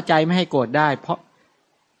รักษาใจไม่ให้โกรธได้เพราะ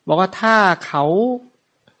บอกว่าถ้าเขา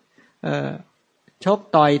ชก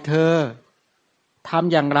ต่อยเธอท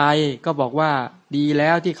ำอย่างไรก็บอกว่าดีแล้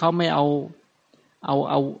วที่เขาไม่เอ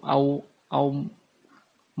า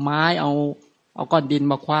ไม้เอาก้อนดิน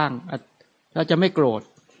มาขว้างเราจะไม่โกรธ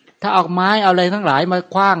ถ้าเอาไม้เอาอะไรทั้งหลายมา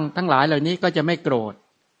ขว้างทั้งหลายเหล่านี้ก็จะไม่โกรธ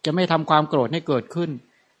จะไม่ทำความโกรธให้เกิดขึ้น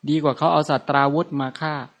ดีกว่าเขาเอาสัตราวุธมา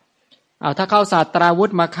ฆ่าถ้าเขาสัตราวุ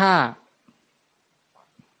ธมาฆ่า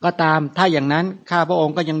ก็ตามถ้าอย่างนั้นข้าพระอง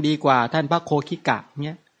ค์ก็ยังดีกว่าท่านพระโคคิกะเ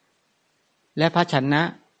นี่ยและพระชนะ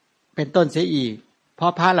เป็นต้นเสียอีกเพรา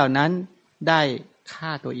ะพระเหล่านั้นได้ฆ่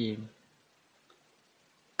าตัวเอง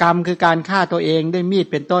กรรมคือการฆ่าตัวเองด้วยมีด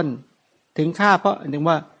เป็นต้นถึงข้าพ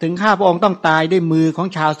ระองค์ต้องตายด้วยมือของ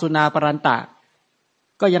ชาวสุนาปรันตะ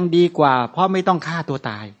ก็ยังดีกว่าเพราะไม่ต้องฆ่าตัว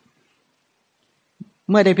ตาย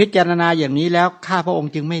เมื่อได้พิจารณาอย่างนี้แล้วข้าพระอง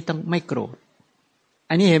ค์จึงไม่โกรธ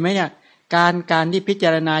อันนี้เห็นไหมเนี่ยการที่พิจา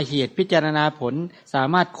รณาเหตุพิจารณาผลสา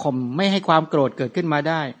มารถข่มไม่ให้ความโกรธเกิดขึ้นมา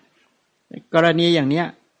ได้กรณีอย่างเนี้ย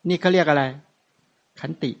นี่เขาเรียกอะไรขั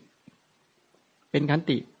นติเป็นขัน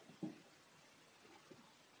ติ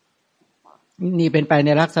นี่เป็นไปใน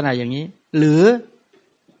ลักษณะอย่างนี้หรือ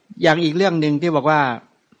อย่างอีกเรื่องหนึ่งที่บอกว่า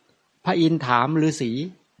พระอินทร์ถามฤาษี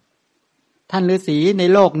ท่านฤาษีใน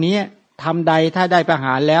โลกนี้ทำใดถ้าได้ประห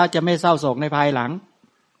ารแล้วจะไม่เศร้าโศกในภายหลัง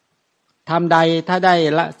ทำใดถ้าได้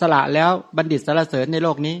สละแล้วบัณฑิตสรรเสริญในโล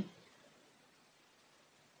กนี้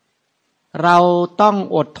เราต้อง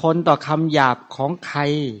อดทนต่อคำหยาบของใคร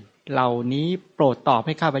เหล่านี้โปรดตอบใ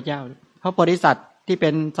ห้ข้าพเจ้าเพราะบริษัทที่เป็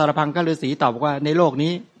นสารพังคฤาษีตอบว่าในโลก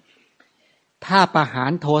นี้ถ้าประหา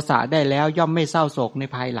รโทสะได้แล้วย่อมไม่เศร้าโศกใน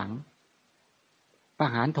ภายหลังประ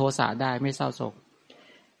หารโทสะได้ไม่เศร้าโศก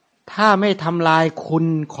ถ้าไม่ทำลายคุณ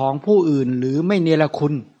ของผู้อื่นหรือไม่เนร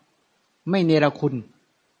คุณ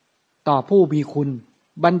ต่อผู้มีคุณ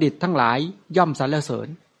บัณฑิตทั้งหลายย่อมสรรเสริญ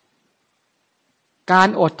การ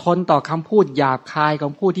อดทนต่อคำพูดหยาบคายขอ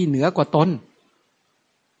งผู้ที่เหนือกว่าตน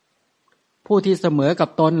ผู้ที่เสมอกับ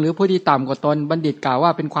ตนหรือผู้ที่ต่ำกว่าตนบัณฑิตกล่าวว่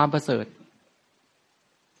าเป็นความประเสริฐ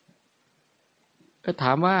ก็ถ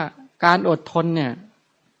ามว่าการอดทนเนี่ย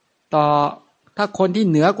ต่อถ้าคนที่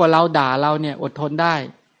เหนือกว่าเราด่าเราเนี่ยอดทนได้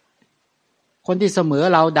คนที่เสมอ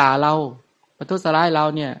เราด่าเราประทุษร้ายเรา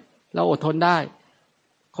เนี่ยเราอดทนได้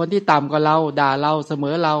คนที่ต่ำกว่าเราด่าเราเสม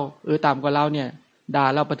อเราต่ำกว่าเราเนี่ยด่า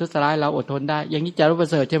เราประทุษร้ายเราอดทนได้อย่างนี้จะรู้ปร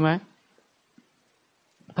ะเสริฐใช่ไหม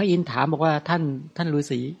พระอินทร์ถามบอกว่าท่านฤา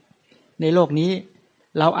ษีในโลกนี้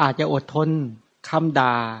เราอาจจะอดทนคำด่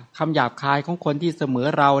าคำหยาบคายของคนที่เสมอ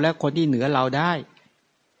เราและคนที่เหนือเราได้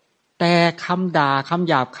แต่คำด่าคำ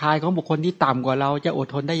หยาบคายของบุคคลที่ต่ำกว่าเราจะอด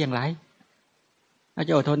ทนได้อย่างไรเราจ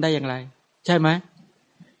ะอดทนได้อย่างไรใช่ไหม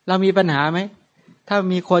เรามีปัญหาไหมถ้า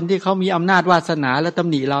มีคนที่เขามีอำนาจวาสนาและตำ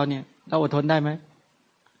หนิเราเนี่ยเราอดทนได้ไหม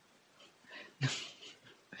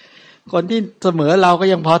คนที่เสมอเราก็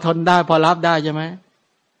ยังพอทนได้พอรับได้ใช่ไหม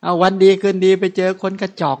เอาวันดีคืนดีไปเจอคนกร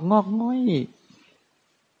ะจอกงอกง่อย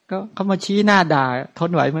ก็เขามาชี้หน้าด่าท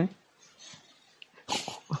นไหวไหม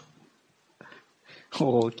โอ้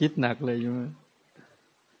คิดหนักเลย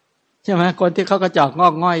ใช่ไหมคนที่เขากระจอกงอ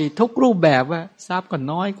กง่อยทุกรูปแบบว่าทรัพย์ก็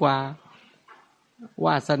น้อยกว่าว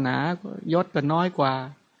าสนายศก็น้อยกว่า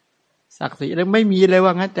ศักดิ์ศรีอะไรไม่มีเลยว่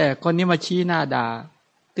างั้นแต่คนนี้มาชี้หน้าด่า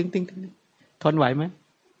ตึงทนไหวไหม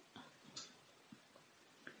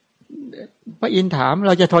พระอินทร์ถามเร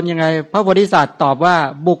าจะทนยังไงพระโพธิสัตว์ตอบว่า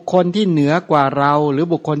บุคคลที่เหนือกว่าเราหรือ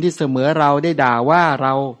บุคคลที่เสมอเราได้ด่าว่าเร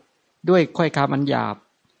าด้วยค่อยคำอันหยาบ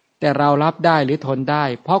แต่เรารับได้หรือทนได้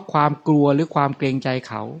เพราะความกลัวหรือความเกรงใจ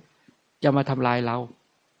เขาจะมาทำลายเรา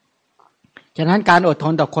ฉะนั้นการอดท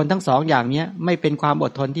นต่อคนทั้งสองอย่างนี้ไม่เป็นความอ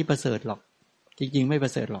ดทนที่ประเสริฐหรอกจริงๆไม่ปร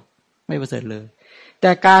ะเสริฐหรอกไม่ประเสริฐเลยแ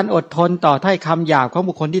ต่การอดทนต่อถ้อยคำหยาบของ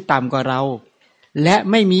บุคคลที่ต่ำกว่าเราและ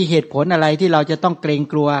ไม่มีเหตุผลอะไรที่เราจะต้องเกรง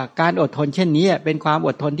กลัวการอดทนเช่นนี้เป็นความอ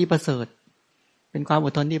ดทนที่ประเสริฐเป็นความอ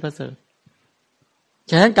ดทนที่ประเสริฐ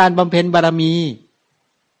ฉะนั้นการบำเพ็ญบารมี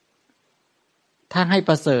ถ้าให้ป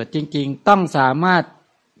ระเสริฐจริงๆต้องสามารถ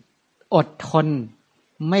อดทน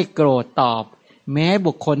ไม่โกรธตอบแม้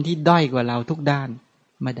บุคคลที่ด้อยกว่าเราทุกด้าน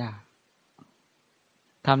มาด่า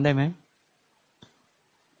ทำได้ไหม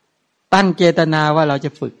ตั้งเจตนาว่าเราจะ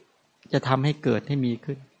ฝึกจะทำให้เกิดให้มี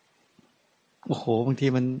ขึ้นโอ้โหบางที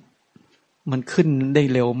มันขึ้นได้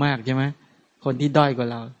เร็วมากใช่ไหมคนที่ด้อยกว่า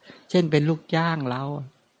เราเช่นเป็นลูกจ้างเรา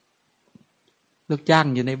ลูกจ้าง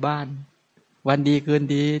อยู่ในบ้านวันดีคืน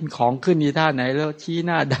ดีของขึ้นอยู่ท่าไหนแล้วชี้ห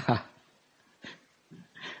น้าด่า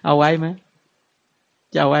เอาไว้ไหม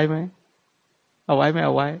จะเอาไว้ไหมเอาไว้ไม่เอ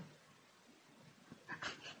าไว้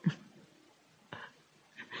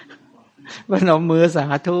พนมมือสา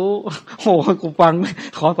ธุโอ้กูฟัง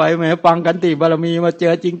ขอไปแม่ฟังกันติบารมีมาเจ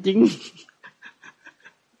อจริง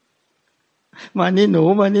ๆมานี่หนู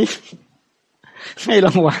มานี่ให้ร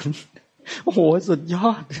างวัลโอ้โหสุดยอ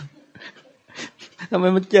ดทำไม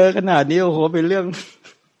มันเจอขนาดนี้โอ้โหเป็นเรื่อ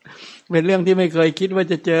งที่ไม่เคยคิดว่า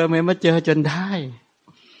จะเจอมาเจอจนได้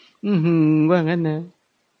ว่างั้นนะ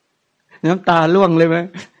น้ำตาร่วงเลยไหม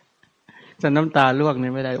จะน้ำตาร่วงเนี่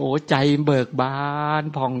ยไม่ได้โอ้ใจเบิกบาน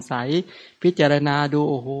ผ่องใสพิจารณาดู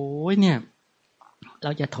โอ้โหเนี่ยเร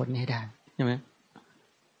าจะทนให้ได้ใช่ไหม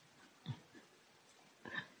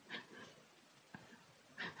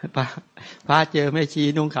พระเจอแม่ชี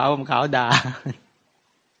นุ่งขาวห่มขาวด่า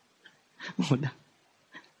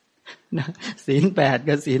ศีล 8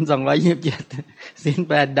กับศีล227ศีล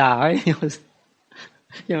 8ด่า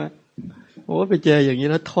ใช่ไหมโอ้ไปเจออย่างนี้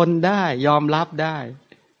แล้วทนได้ยอมรับได้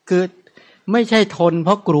คือไม่ใช่ทนเพ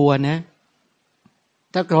ราะกลัวนะ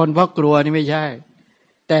ถ้าทนเพราะกลัวนี่ไม่ใช่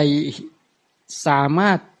แต่สาม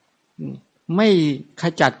ารถไม่ข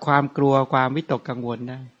จัดความกลัวความวิตกกังวล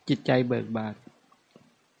ได้จิตใจเบิกบาน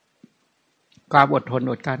ความอดทน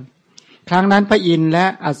อดกั้นครั้งนั้นพระอินทร์และ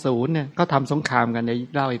อสูรเนี่ยก็ทำสงครามกันใน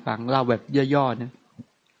เล่าให้ฟังเล่าแบบย่อๆนะ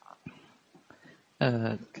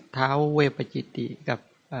ท้าวเวปจิตติกับ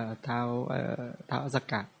ท้าวส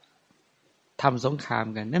กัดทำสงคราม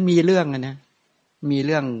กันนั่นมีเรื่องนะมีเ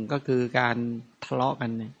รื่องก็คือการทะเลาะกั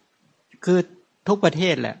นเนี่ยคือทุกประเท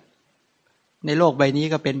ศแหละในโลกใบนี้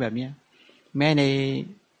ก็เป็นแบบนี้แม้ใน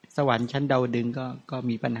สวรรค์ชั้นดาวดึงก็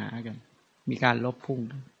มีปัญหากันมีการลบพุ่ง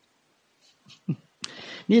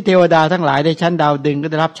นี่เทวดาทั้งหลายในชั้นดาวดึงก็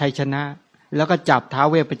ได้รับชัยชนะแล้วก็จับท้าว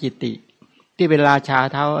เวปปจิตติที่เป็นราชา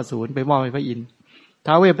ท้าวอสูรไปมอบให้พระอินทร์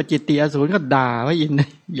ท้าวเวปปจิตติอสูรก็ด่าพระอินทร์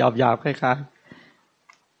หยาบๆคล้ายๆ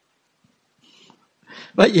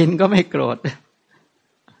พระอินทร์ก็ไม่โกรธ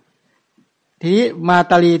ทีนี้มา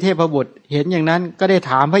ตาลีเทพบุตรเห็นอย่างนั้นก็ได้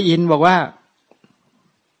ถามพระอินทร์บอกว่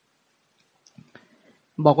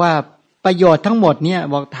าประโยชน์ทั้งหมดเนี่ย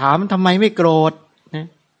บอกถามทำไมไม่โกรธนะ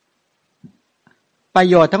ประ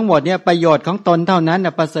โยชน์ทั้งหมดเนี่ยประโยชน์ของตนเท่านั้น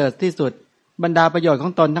ประเสริฐที่สุดบรรดาประโยชน์ขอ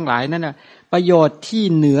งตนทั้งหลายนั้นประโยชน์ที่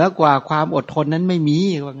เหนือกว่าความอดทนนั้นไม่มี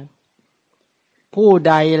ว่างั้นผู้ใ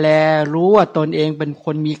ดแลรู้ว่าตนเองเป็นค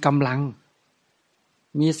นมีกำลัง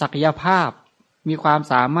มีศักยภาพมีความ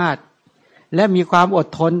สามารถและมีความอด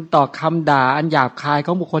ทนต่อคำด่าอันหยาบคายข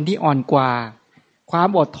องบุคคลที่อ่อนกว่าความ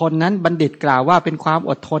อดทนนั้นบัณฑิตกล่าวว่าเป็นความ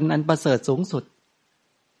อดทนอันประเสริฐสูงสุด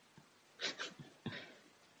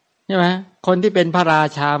ใช่ไหมคนที่เป็นพระรา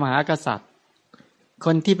ชามหากษัตริย์ค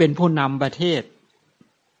นที่เป็นผู้นำประเทศ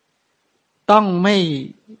ต้องไ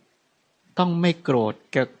ม่โกรธ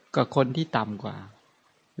กับคนที่ต่ำกว่า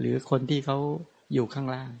หรือคนที่เขาอยู่ข้าง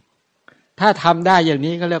ล่างถ้าทำได้อย่าง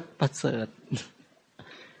นี้ก็เรียกประเสริฐ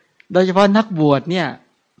โดยเฉพาะนักบวชเนี่ย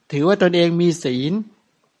ถือว่าตนเองมีศีล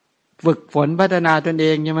ฝึกฝนพัฒนาตนเอ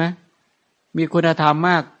งใช่ไหมมีคุณธรรมม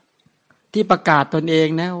ากที่ประกาศตนเอง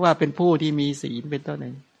นะว่าเป็นผู้ที่มีศีลเป็นต้นเอ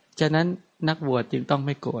งฉะนั้นนักบวชจึงต้องไ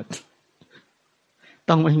ม่โกรธ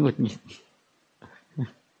ต้องไม่หงุดหงิด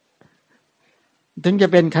ถึงจะ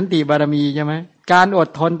เป็นขันติบารมีใช่ไหมการอด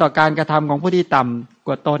ทนต่อการกระทำของผู้ที่ต่ำก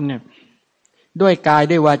ว่าตนเนี่ยด้วยกาย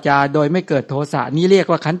ด้วยวาจาโดยไม่เกิดโทสะนี้เรียก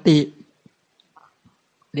ว่าขันติ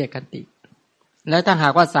เรียกขันติและถ้าหา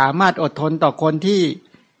กว่าสามารถอดทนต่อคนที่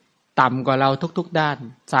ต่ำกว่าเราทุกๆด้าน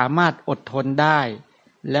สามารถอดทนได้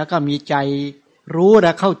แล้วก็มีใจรู้แล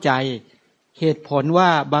ะเข้าใจเหตุผลว่า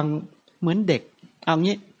บางเหมือนเด็กเอา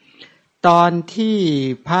งี้ตอนที่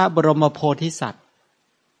พระบรมโพธิสัตว์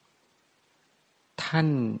ท่าน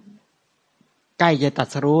ใกล้จะตรั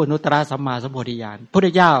สรู้อนุตตรสัมมาสัมโพธิญาณพุทธ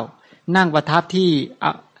เจ้านั่งประทับที่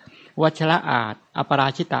วัชระอาจอปรา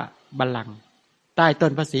ชิตบัลลังก์ใต้ต้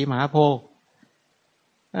นพระศรีมหาโพธิ์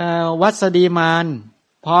วัสดีมาร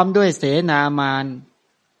พร้อมด้วยเสนามาร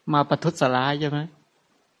มาประทุษร้ายใช่ไหม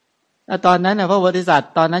ตอนนั้นพระโพธิสัตว์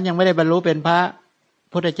ตอนนั้นยังไม่ได้บรรลุเป็นพระ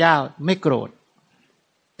พุทธเจ้าไม่โกรธ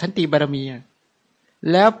ขันติบารมี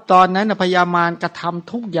แล้วตอนนั้นพญามารกระท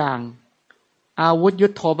ำทุกอย่างอาวุธยุ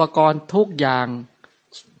ทโธปกรณ์ทุกอย่าง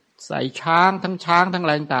ใส่ช้างทั้งอะไ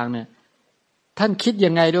รต่างๆเนี่ยท่านคิด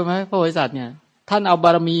ยังไงด้วยไหมพระโพธิสัตว์เนี่ยท่านเอาบา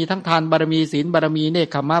รมีทั้งทานบารมีศีลบารมีเนก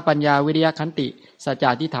ขัมมะปัญญาวิริยะขันติสัจจะ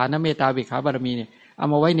อธิษฐานเมตตาวิขาบารมีเนี่ย เอา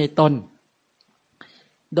มาไว้ในตน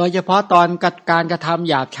โดยเฉพาะตอนการกระทำ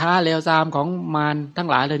หยาบช้าเลวทรามของมารทั้ง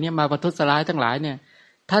หลายเหล่านี้มาประทุษร้ายทั้งหลายเนี่ย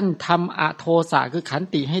ท่านทำอโทสะคือขัน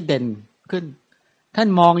ติให้เด่นขึ้นท่าน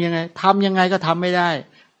มองยังไงทำยังไงก็ทำไม่ได้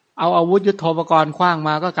เอาอาวุธยุทโธปกรณ์ขว้างม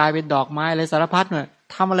าก็กลายเป็นดอกไม้อะไรสารพัดเนี่ย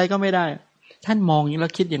ทำอะไรก็ไม่ได้ท่านมองอย่างนี้แล้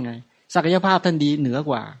วคิดยังไงศักยภาพท่านดีเหนือ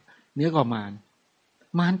กว่า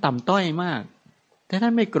มารต่ำต้อยมากแต่ท่า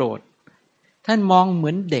นไม่โกรธท่านมองเหมื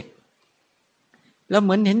อนเด็กแล้วเห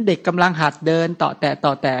มือนเห็นเด็กกำลังหัดเดินต่อแ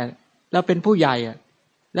ต่แล้วเป็นผู้ใหญ่อ่ะ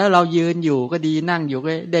แล้วเรายืนอยู่ก็ดีนั่งอยู่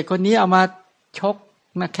ก็เด็กคนนี้เอามาชก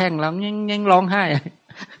มาแข่งแล้วยังร้องไห้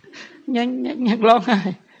ยังร้องไห้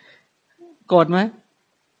โกรธไหม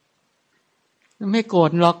ไม่โกร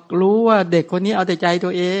ธหรอกรู้ว่าเด็กคนนี้เอาแต่ใจตั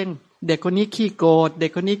วเองเด็กคนนี้ขี้โกรธเด็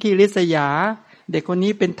กคนนี้ขี้ริษยาเด็กคน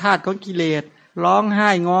นี้เป็นทาสของกิเลสร้องไห้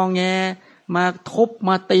งอแงมาทุบม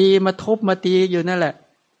าตีมาทุบมาตีอยู่นั่นแหละ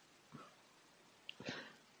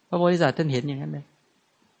พระโพธิสัตว์ท่านเห็นอย่างนั้นเลย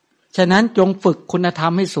ฉะนั้นจงฝึกคุณธรร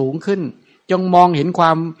มให้สูงขึ้นจงมองเห็นคว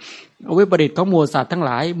ามวิปริตของหมู่สัตว์ทั้งห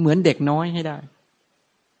ลายเหมือนเด็กน้อยให้ได้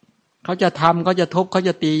เขาจะทำเขาจะทุบเขาจ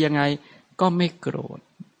ะตียังไงก็ไม่โกรธ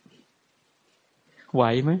ไหว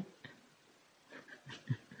ไหม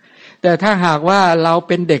แต่ถ้าหากว่าเราเ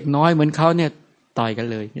ป็นเด็กน้อยเหมือนเขาเนี่ยต่อยกัน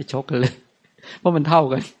เลยชกกันเลยเพราะมันเท่า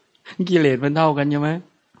กันกิเลสมันเท่ากันใช่ไหม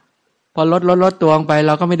พอลดตัวลงไปเ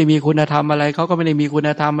ราก็ไม่ได้มีคุณธรรมอะไรเขาก็ไม่ได้มีคุณ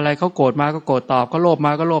ธรรมอะไรเขาโกรธมาก็โกรธตอบเขาโลภม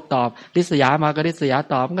าก็โลภตอบริษยามาก็ริษยา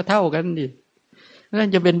ตอบมันก็เท่ากันดินั่น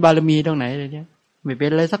จะเป็นบารมีตรงไหนเลยเนี่ยไม่เป็น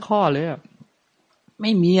อะไรสักข้อเลยไ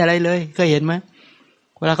ม่มีอะไรเลยเคยเห็นไหม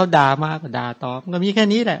เวลาเขาด่ามาก็ด่าตอบมันก็มีแค่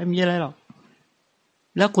นี้แหละไม่มีอะไรหรอก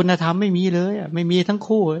แล้วคุณธรรมไม่มีเลยไม่มีทั้ง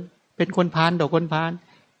คู่เป็นคนพาลต่อคนพาล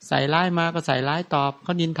ใส่ร้ายมาก็ใส่ร้ายตอบเข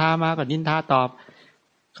านินทามาก็นินทาตอบ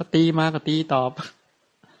เขาตีมาก็ตีตอบ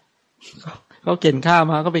เขาเข็นฆ่า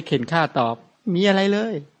มาก็ไปเข็นฆ่าตอบมีอะไรเล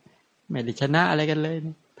ยไม่ได้ชนะอะไรกันเลย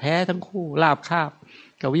แพ้ทั้งคู่ลาบคาบ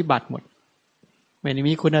กับวิบัติหมดไม่ได้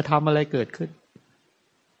มีคุณธรรมอะไรเกิดขึ้น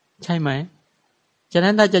ใช่ไหมฉะ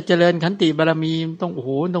นั้นถ้าจะเจริญขันติบารมีต้อง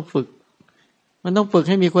ต้องฝึกมันต้องฝึก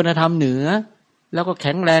ให้มีคุณธรรมเหนือแล้วก็แ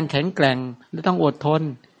ข็งแรงแข็งแกร่งและต้องอดทน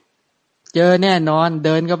เจอแน่นอนเ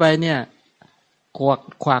ดินเข้าไปเนี่ย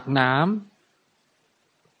ขวากหนาม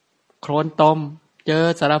โคลนตมเจอ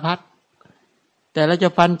สารพัดแต่เราจะ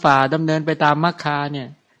ฟันฝ่าดำเนินไปตามมรรคาเนี่ย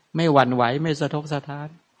ไม่หวั่นไหวไม่สะทกสะท้าน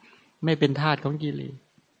ไม่เป็นทาสของกิเลส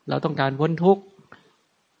เราต้องการพ้นทุกข์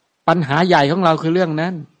ปัญหาใหญ่ของเราคือเรื่อง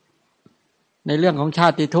นั้นในเรื่องของชา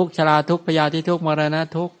ติทุกข์ชราทุกข์พยาธิทุกข์มรณะ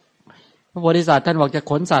ทุกข์พระโพธิสัตว์ท่านบอกจะ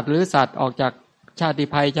ขนสัตว์หรือสัตว์ออกจากชาติ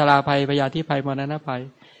ภัยชราภัยพยาธิภัยมรณะภัย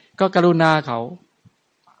ก็กรุณาเขา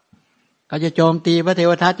จะโจมตีพระเท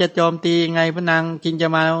วทัตจะโจมตีไงพระนางจินจะ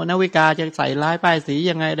มานวิกาจะใส่ร้ายป้ายสี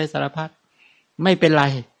ยังไงได้สารพัดไม่เป็นไร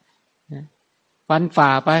ฟันฝ่า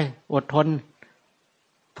ไปอดทน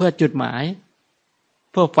เพื่อจุดหมาย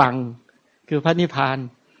เพื่อฝั่งคือพระนิพพาน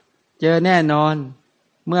เจอแน่นอน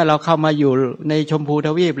เมื่อเราเข้ามาอยู่ในชมพูท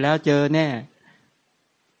วีปแล้วเจอแน่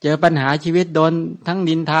เจอปัญหาชีวิตโดนทั้ง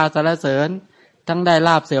นินทาสรรเสริญทั้งได้ล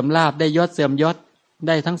าภเสื่อมลาภได้ยศเสื่อมยศไ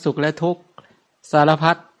ด้ทั้งสุขและทุกข์สาร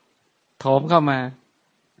พัดโถมเข้ามา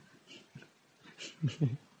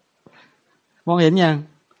มองเห็นยัง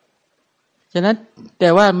ฉะนั้นแต่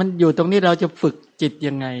ว่ามันอยู่ตรงนี้เราจะฝึกจิต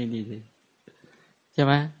ยังไงดีใช่ไ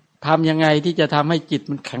หมทำยังไงที่จะทำให้จิต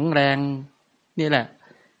มันแข็งแรงนี่แหละ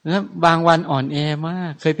แล้วบางวันอ่อนแอมา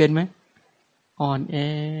กเคยเป็นไหมอ่อนแอ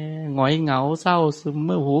หงอยเหงาเศร้าซึมเ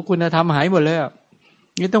มื่อหูคุณธรรมหายหมดเลย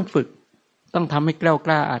นี่ต้องฝึกต้องทำให้ก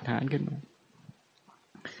ล้าอาถรรพ์ขึ้นมา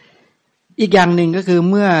อีกอย่างหนึ่งก็คือ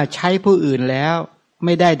เมื่อใช้ผู้อื่นแล้วไ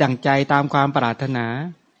ม่ได้ดั่งใจตามความปรารถนา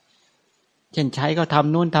เช่นใช้เขาท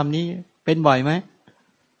ำนู่นทำนี้เป็นบ่อยไหม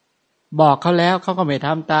บอกเขาแล้วเขาก็ไม่ท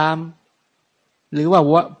ำตามหรือว่า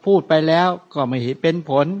พูดไปแล้วก็ไม่เห็นเป็น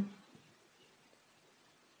ผล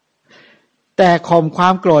แต่ข่มควา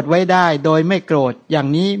มโกรธไว้ได้โดยไม่โกรธอย่าง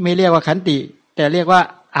นี้ไม่เรียกว่าขันติแต่เรียกว่า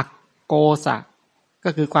อักโกสะก็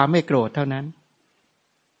คือความไม่โกรธเท่านั้น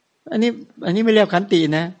อันนี้ไม่เรียกขันติ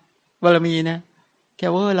นะบารมีนะแค่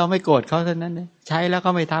ว่าเราไม่โกรธเขาเท่านั้นนะใช้แล้วก็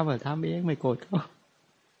ไม่ทำทำเองไม่โกรธเขา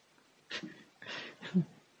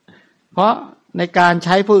เพราะในการใ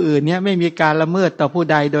ช้ผู้อื่นเนี่ยไม่มีการละเมิดต่อผู้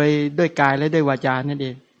ใดโดยกายและด้วยวาจานั่นเอ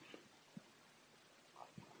ง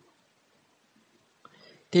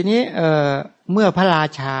ทีนี้เมื่อพระรา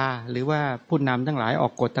ชาหรือว่าผู้นำทั้งหลายออ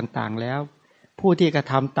กกฎต่างๆแล้วผู้ที่กระ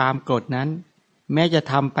ทำตามกฎนั้นแม้จะ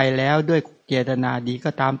ทำไปแล้วด้วยเจตนาดี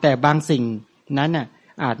ก็ตามแต่บางสิ่งนั้นน่ะ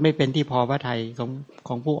อาจไม่เป็นที่พอพระทัยข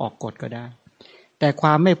องผู้ออกกฎก็ได้แต่คว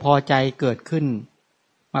ามไม่พอใจเกิดขึ้น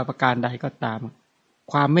มาประการใดก็ตาม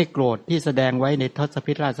ความไม่โกรธที่แสดงไว้ในทศ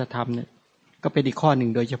พิธราชธรรมเนี่ย ก็เป็นอีกข้อหนึ่ง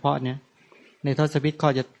โดยเฉพาะเนี่ยในทศพิธข้อ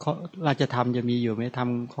ราชธรรมจะมีอยู่ไหมธรรม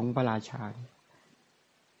ของพระราชา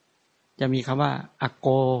จะมีคำว่าอโ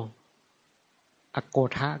ก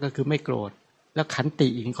ทะก็คือไม่โกรธแล้วขันติ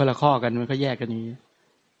อีกคนละข้อกันมันก็แยกกันนี้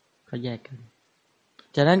ก็แยกกัน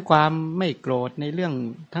ฉะนั้นความไม่โกรธในเรื่อง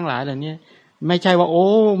ทั้งหลายเหล่านี้ไม่ใช่ว่าโอ้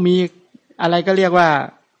มีอะไรก็เรียกว่า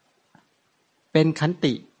เป็นขัน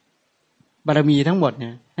ติบารมีทั้งหมดเนี่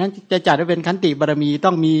ยนั้นจะจัดว่าเป็นขันติบารมีต้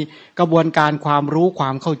องมีกระบวนการความรู้ควา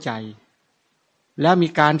มเข้าใจแล้วมี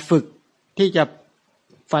การฝึกที่จะ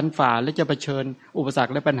ฟันฝ่าและจะเผชิญอุปสรร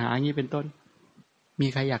คและปัญหาอย่างนี้เป็นต้นมี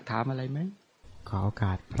ใครอยากถามอะไรไหมขอโอก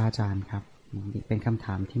าสพระอาจารย์ครับเป็นคำถ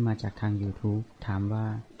ามที่มาจากทาง YouTube ถามว่า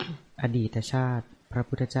อดีตชาติพระ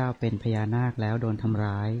พุทธเจ้าเป็นพญานาคแล้วโดนทำ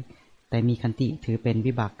ร้ายแต่มีขันติถือเป็น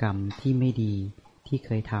วิบากกรรมที่ไม่ดีที่เค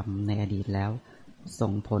ยทำในอดีตแล้วส่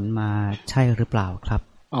งผลมาใช่หรือเปล่าครับ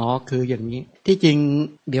อ๋อคืออย่างนี้ที่จริง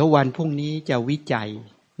เดี๋ยววันพรุ่งนี้จะวิจัย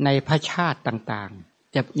ในพระชาติต่าง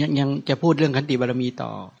ๆยังจะพูดเรื่องขันติบารมีต่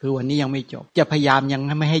อคือวันนี้ยังไม่จบจะพยายามยัง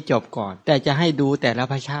ไม่ให้จบก่อนแต่จะให้ดูแต่ละ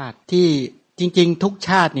พระชาติที่จริงๆทุกช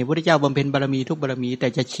าติเนี่ยพระพุทธเจ้าบำเพ็ญบารมีทุกบารมีแต่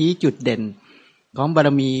จะชี้จุดเด่นของบา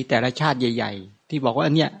รมีแต่ละชาติใหญ่ๆที่บอกว่า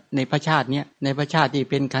อันเนี้ยในพระชาติเนี้ยในพระชาติที่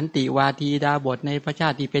เป็นขันติวาทีดาบทในพระชา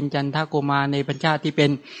ติที่เป็นจันทโกมารในพระชาติที่เป็น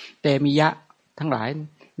เตมิยะทั้งหลาย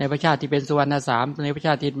ในพระชาติที่เป็นสุวรรณสามในพระช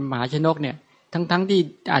าติที่มหาชนกเนี่ยทั้งที่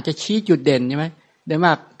อาจจะชี้จุดเด่นใช่ไหมโดยม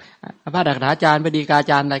ากพระดักถาจารย์ปฏิกา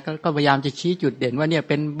จารย์อะไรก็พยายามจะชี้จุดเด่นว่าเนี่ย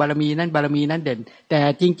เป็นบารมีนั้นบารมีนั้นเด่นแต่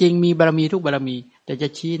จริงๆมีบารมีทุกบารมีแต่จะ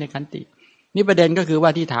ชี้ในขันตินี่ประเด็นก็คือว่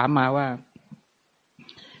าที่ถามมาว่า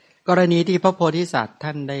กรณีที่พระโพธิสัตว์ท่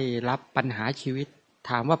านได้รับปัญหาชีวิต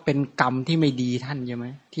ถามว่าเป็นกรรมที่ไม่ดีท่านใช่ไหม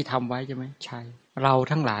ที่ทำไว้ใช่ไหมใช่เรา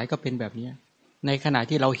ทั้งหลายก็เป็นแบบนี้ในขณะ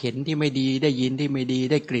ที่เราเห็นที่ไม่ดีได้ยินที่ไม่ดี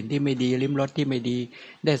ได้กลิ่นที่ไม่ดีลิ้มรสที่ไม่ดี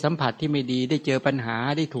ได้สัมผัสที่ไม่ดีได้เจอปัญหา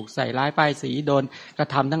ได้ถูกใส่ร้ายป้ายสีโดนกระ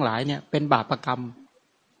ทำทั้งหลายเนี่ยเป็นบาปกรรม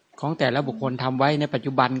ของแต่ละบุคคลทำไว้ในปัจ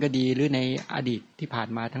จุบันก็ดีหรือในอดีตที่ผ่าน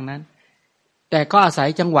มาทั้งนั้นแต่ก็อาศัย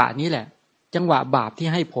จังหวะนี้แหละจังหวะบาปที่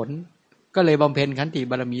ให้ผลก็เลยบำเพ็ญขันติ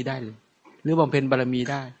บารมีได้เลยหรือบำเพ็ญบารมี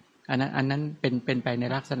ได้อันนั้นเป็นไปใน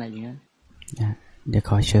ลักษณะอย่างนั้นเดี๋ยว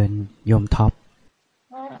ขอเชิญโยมท็อป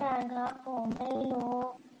อาจารย์ครับผมไม่รู้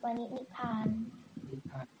วันนี้นิพพาน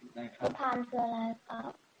คืออะไรครั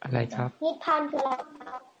บอะไรครับนิพพานคืออะไรค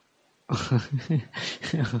รับ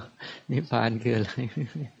นิพพานคืออะไร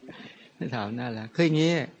ถามน่ารักคืออย่าง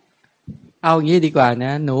นี้เอางี้ดีกว่าน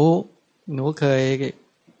ะหนูเค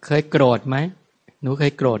ยโกรธไหมหนูเค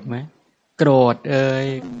ยโกรธไหมโกรธ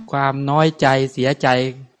ความน้อยใจเสียใจ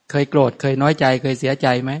เคยโกรธเคยน้อยใจเคยเสียใจ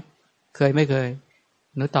ไหมเคยไม่เคย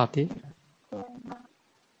หนูตอบที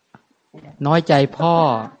น้อยใจพ่อ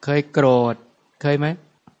เคยโกรธเคยไหม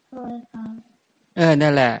เคยครับ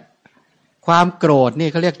นั่นแหละความโกรธนี่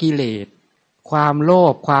เขาเรียกกิเลสความโล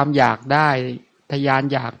ภความอยากได้ทยาน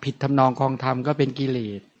อยากผิดทำนองครองธรรมก็เป็นกิเล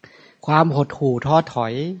สความหดหู่ท้อถอ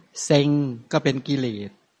ยเซ็งก็เป็นกิเลส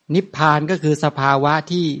นิพพานก็คือสภาวะ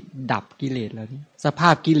ที่ดับกิเลสเหล่านี้สภา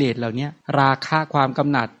พกิเลสเหล่านี้ราคะความก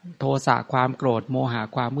ำหนัดโทสะความโกรธโมหะ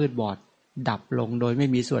ความมืดบอดดับลงโดยไม่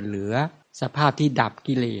มีส่วนเหลือสภาพที่ดับ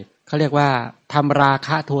กิเลสเขาเรียกว่าทำราค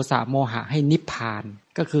ะโทสะโมหะให้นิพพาน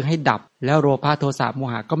ก็คือให้ดับแล้วโลภะโทสะโม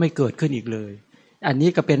หะก็ไม่เกิดขึ้นอีกเลยอันนี้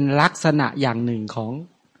ก็เป็นลักษณะอย่างหนึ่งของ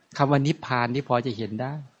คำว่านิพพานที่พอจะเห็นไ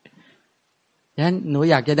ด้ฉะนั้นหนู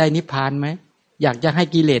อยากจะได้นิพพานไหมอยากจะให้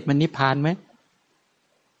กิเลสมันนิพพานไหม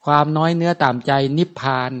ความน้อยเนื้อต่ำใจนิพพ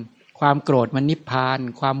านความโกรธมันนิพพาน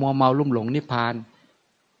ความมัวเมาลุ่มหลงนิพพาน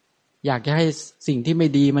อยากจะให้สิ่งที่ไม่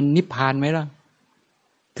ดีมันนิพพานไหมล่ะ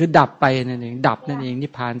คือดับไปนั่นเองดับนั่นเองนิ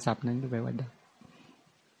พพานศัพท์นั้นก็แปลว่าดับ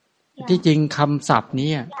ที่จริงคำศัพท์นี้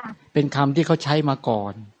เป็นคำที่เขาใช้มาก่อ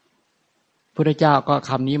นพระเจ้าก็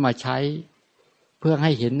คำนี้มาใช้เพื่อใ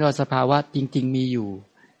ห้เห็นว่าสภาวะจริงๆมีอยู่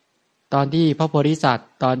ตอนที่พระโพธิสัตว์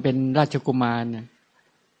ตอนเป็นราชกุมาร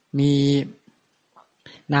มี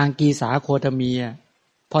นางกีสาโคตมี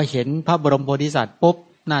พอเห็นพระบรมโพธิสัตว์ปุ๊บ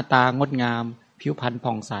หน้าตางดงามผิวพรรณผ่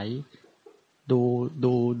องใส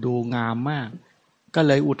ดูงามมากก็เ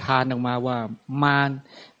ลยอุทานออกมาว่ามา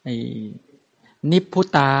นิพพุ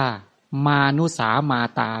ตามานุสามา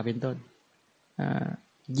ตาเป็นต้น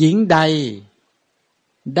หญิงใด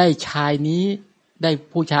ได้ชายนี้ได้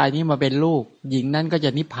ผู้ชายนี้มาเป็นลูกหญิงนั้นก็จ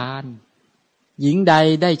ะนิพพานหญิงใด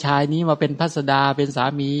ได้ชายนี้มาเป็นพัสดาเป็นสา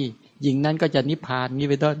มีหญิงนั้นก็จะนิพพานนี้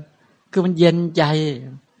เป็นต้นคือมันเย็นใจ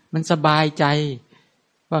มันสบายใจ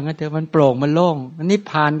ว่างั้นเถอะมันโปร่งมันโล่งนิพ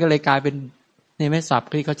พานก็เลยกลายเป็นในแม่ศัพท์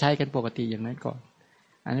ที่เขาใช้กันปกติอย่างนั้นก่อน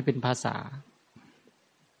อันนี้เป็นภาษา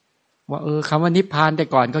ว่าคำว่านิพพานแต่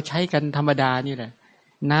ก่อนเขาใช้กันธรรมดานี่แหละ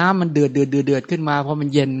น้ำมันเดือดขึ้นมาพอมัน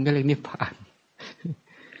เย็นก็เลยนิพพาน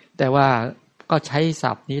แต่ว่า ก็ใช้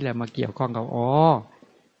ศัพท์นี้แหละมาเกี่ยวข้องกับ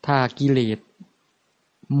ถ้ากิเลส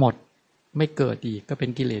หมดไม่เกิดอีกก็เป็น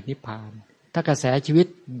กิเลสนิพพานถ้ากระแสชีวิต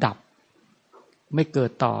ดับไม่เกิ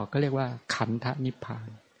ดต่อก็เรียกว่าขันธนิพพาน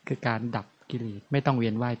คือการดับกิเลสไม่ต้องเวี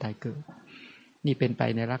ยนว่ายตายเกิดนี่เป็นไป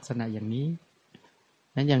ในลักษณะอย่างนี้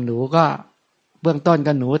นั้นอย่างหนูก็เบื้องต้น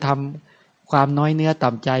ก็หนูทำความน้อยเนื้อต่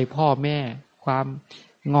ำใจพ่อแม่ความ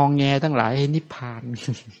งองแงทั้งหลายให้นิพพาน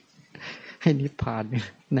ให้นิพพาน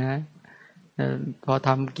นะพอท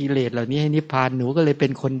ำกิเลสเหล่านี้ให้นิพพานหนูก็เลยเป็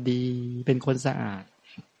นคนดีเป็นคนสะอาด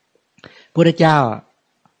พุทธเจ้า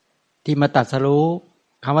ที่มาตรัสรู้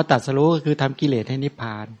คำว่าตรัสรู้ก็คือทำกิเลสให้นิพพ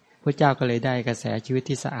านพระเจ้าก็เลยได้กระแสชีวิต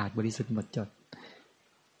ที่สะอาดบริสุทธิ์หมดจด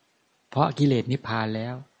เพราะกิเลสนิพพานแล้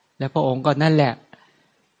วและพระองค์ก็นั่นแหละ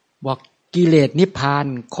บอกกิเลสนิพพาน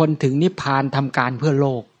คนถึงนิพพานทำการเพื่อโล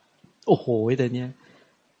กโอ้โหแต่เนี้ย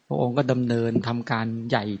พระองค์ก็ดำเนินทำการ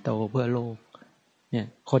ใหญ่โตเพื่อโลกเนี่ย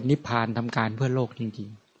คนนิพพานทำการเพื่อโลกจริง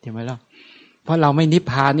ๆเห็นไหมล่ะเพราะเราไม่นิพ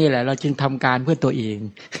พานนี่แหละเราจึงทำการเพื่อตัวเอง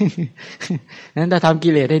นั้นถ้าทำกิ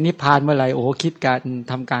เลสให้นิพพานเมื่อไหร่โอ้คิดการ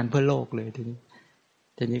ทำการเพื่อโลกเลยที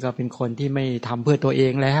นี้ก็เป็นคนที่ไม่ทำเพื่อตัวเอ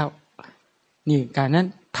งแล้วนี่การนั้น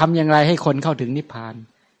ทำอย่างไรให้คนเข้าถึงนิพพาน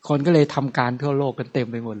คนก็เลยทำการเพื่อโลกกันเต็ม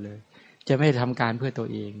ไปหมดเลยจะไม่ทำการเพื่อตัว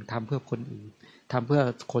เองทำเพื่อคนอื่นทำเพื่อ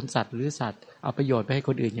คนสัตว์หรือสัตว์เอาประโยชน์ไปให้ค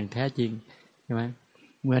นอื่นอย่างแท้จริงใช่ไหม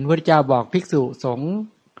เหมือนพระพุทธเจ้าบอกภิกษุสงฆ์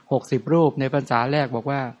60 รูปในพรรษาแรกบอก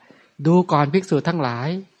ว่าดูก่อนภิกษุทั้งหลาย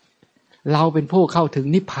เราเป็นผู้เข้าถึง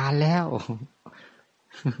นิพพานแล้ว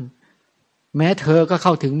แม้เธอก็เข้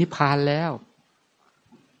าถึงนิพพานแล้ว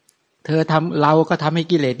เธอทำเราก็ทำให้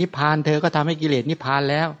กิเลสนิพพานเธอก็ทำให้กิเลสนิพพาน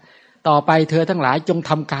แล้วต่อไปเธอทั้งหลายจง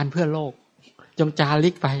ทำการเพื่อโลกจงจาริ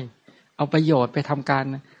กไปเอาประโยชน์ไปทำการ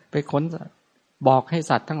ไปค้นบอกให้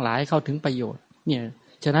สัตว์ทั้งหลายเข้าถึงประโยชน์เนี่ย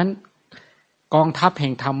ฉะนั้นกองทัพแห่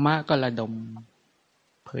งธรรมะก็ระดม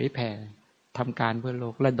เผยแผ่ทำการเพื่อโล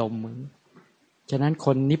กระดมมือฉะนั้นค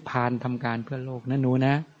นนิพพานทำการเพื่อโลกนะหนูน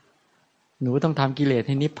ะหนูต้องทำกิเลสใ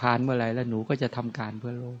ห้นิพพานเมื่อไหร่แล้วหนูก็จะทำการเพื่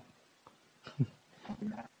อโลก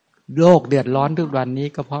โลกเดือดร้อนทุกวันนี้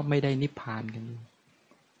ก็เพราะไม่ได้นิพพานกัน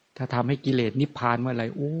ถ้าทำให้กิเลสนิพพานเมื่อไหร่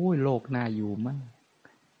โอ้ยโลกน่าอยู่มาก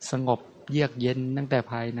สงบเยือกเย็นตั้งแต่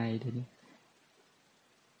ภายในทีนี้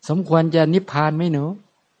สมควรจะนิพพานไหมหนู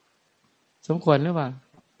สมควรหรือเปล่า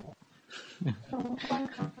สมควร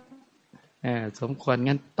ค่ะสมควร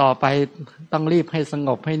งั้นต่อไปต้องรีบให้สง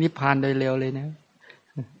บให้นิพพานโดยเร็วเลยนะ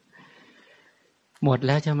หมดแ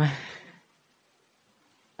ล้วใช่ไหม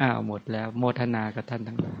หมดแล้วโมทนากับท่าน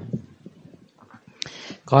ทั้งหลาย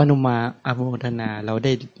ขออนุโมทนาเราไ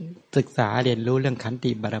ด้ศึกษาเรียนรู้เรื่องขัน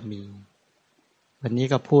ติบารมีวันนี้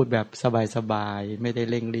ก็พูดแบบสบายๆไม่ได้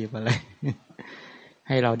เร่งรีบอะไร ใ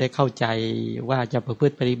ห้เราได้เข้าใจว่าจะประพฤ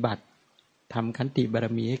ติปฏิบัติทำขันติบาร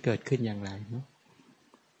มีให้เกิดขึ้นอย่างไรเนาะ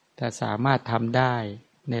ถ้าสามารถทำได้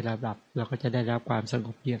ในระดับเราก็จะได้รับความสง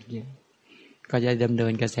บเยือกเย็นก็จะดำเนิ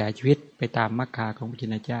นกระแสชีวิตไปตามมรรคาของพระพุท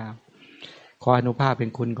ธเจ้าขออนุภาพเป็น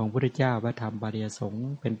คุณของพระพุทธเจ้าพระธรรมปริยสงฆ์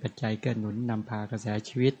เป็นปัจจัยเกื้อหนุนนำพากระแส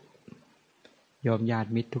ชีวิตยอมญาติ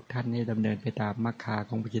มิตรทุกท่านให้ดำเนินไปตามมรรคาข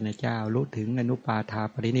องพระพุทธเจ้ารู้ถึงอนุปาทา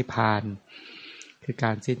ปรินิพพานคือก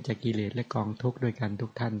ารสิ้นจากกิเลสและกองทุกข์ด้วยกันทุ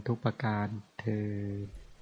กท่านทุกประการเทอญ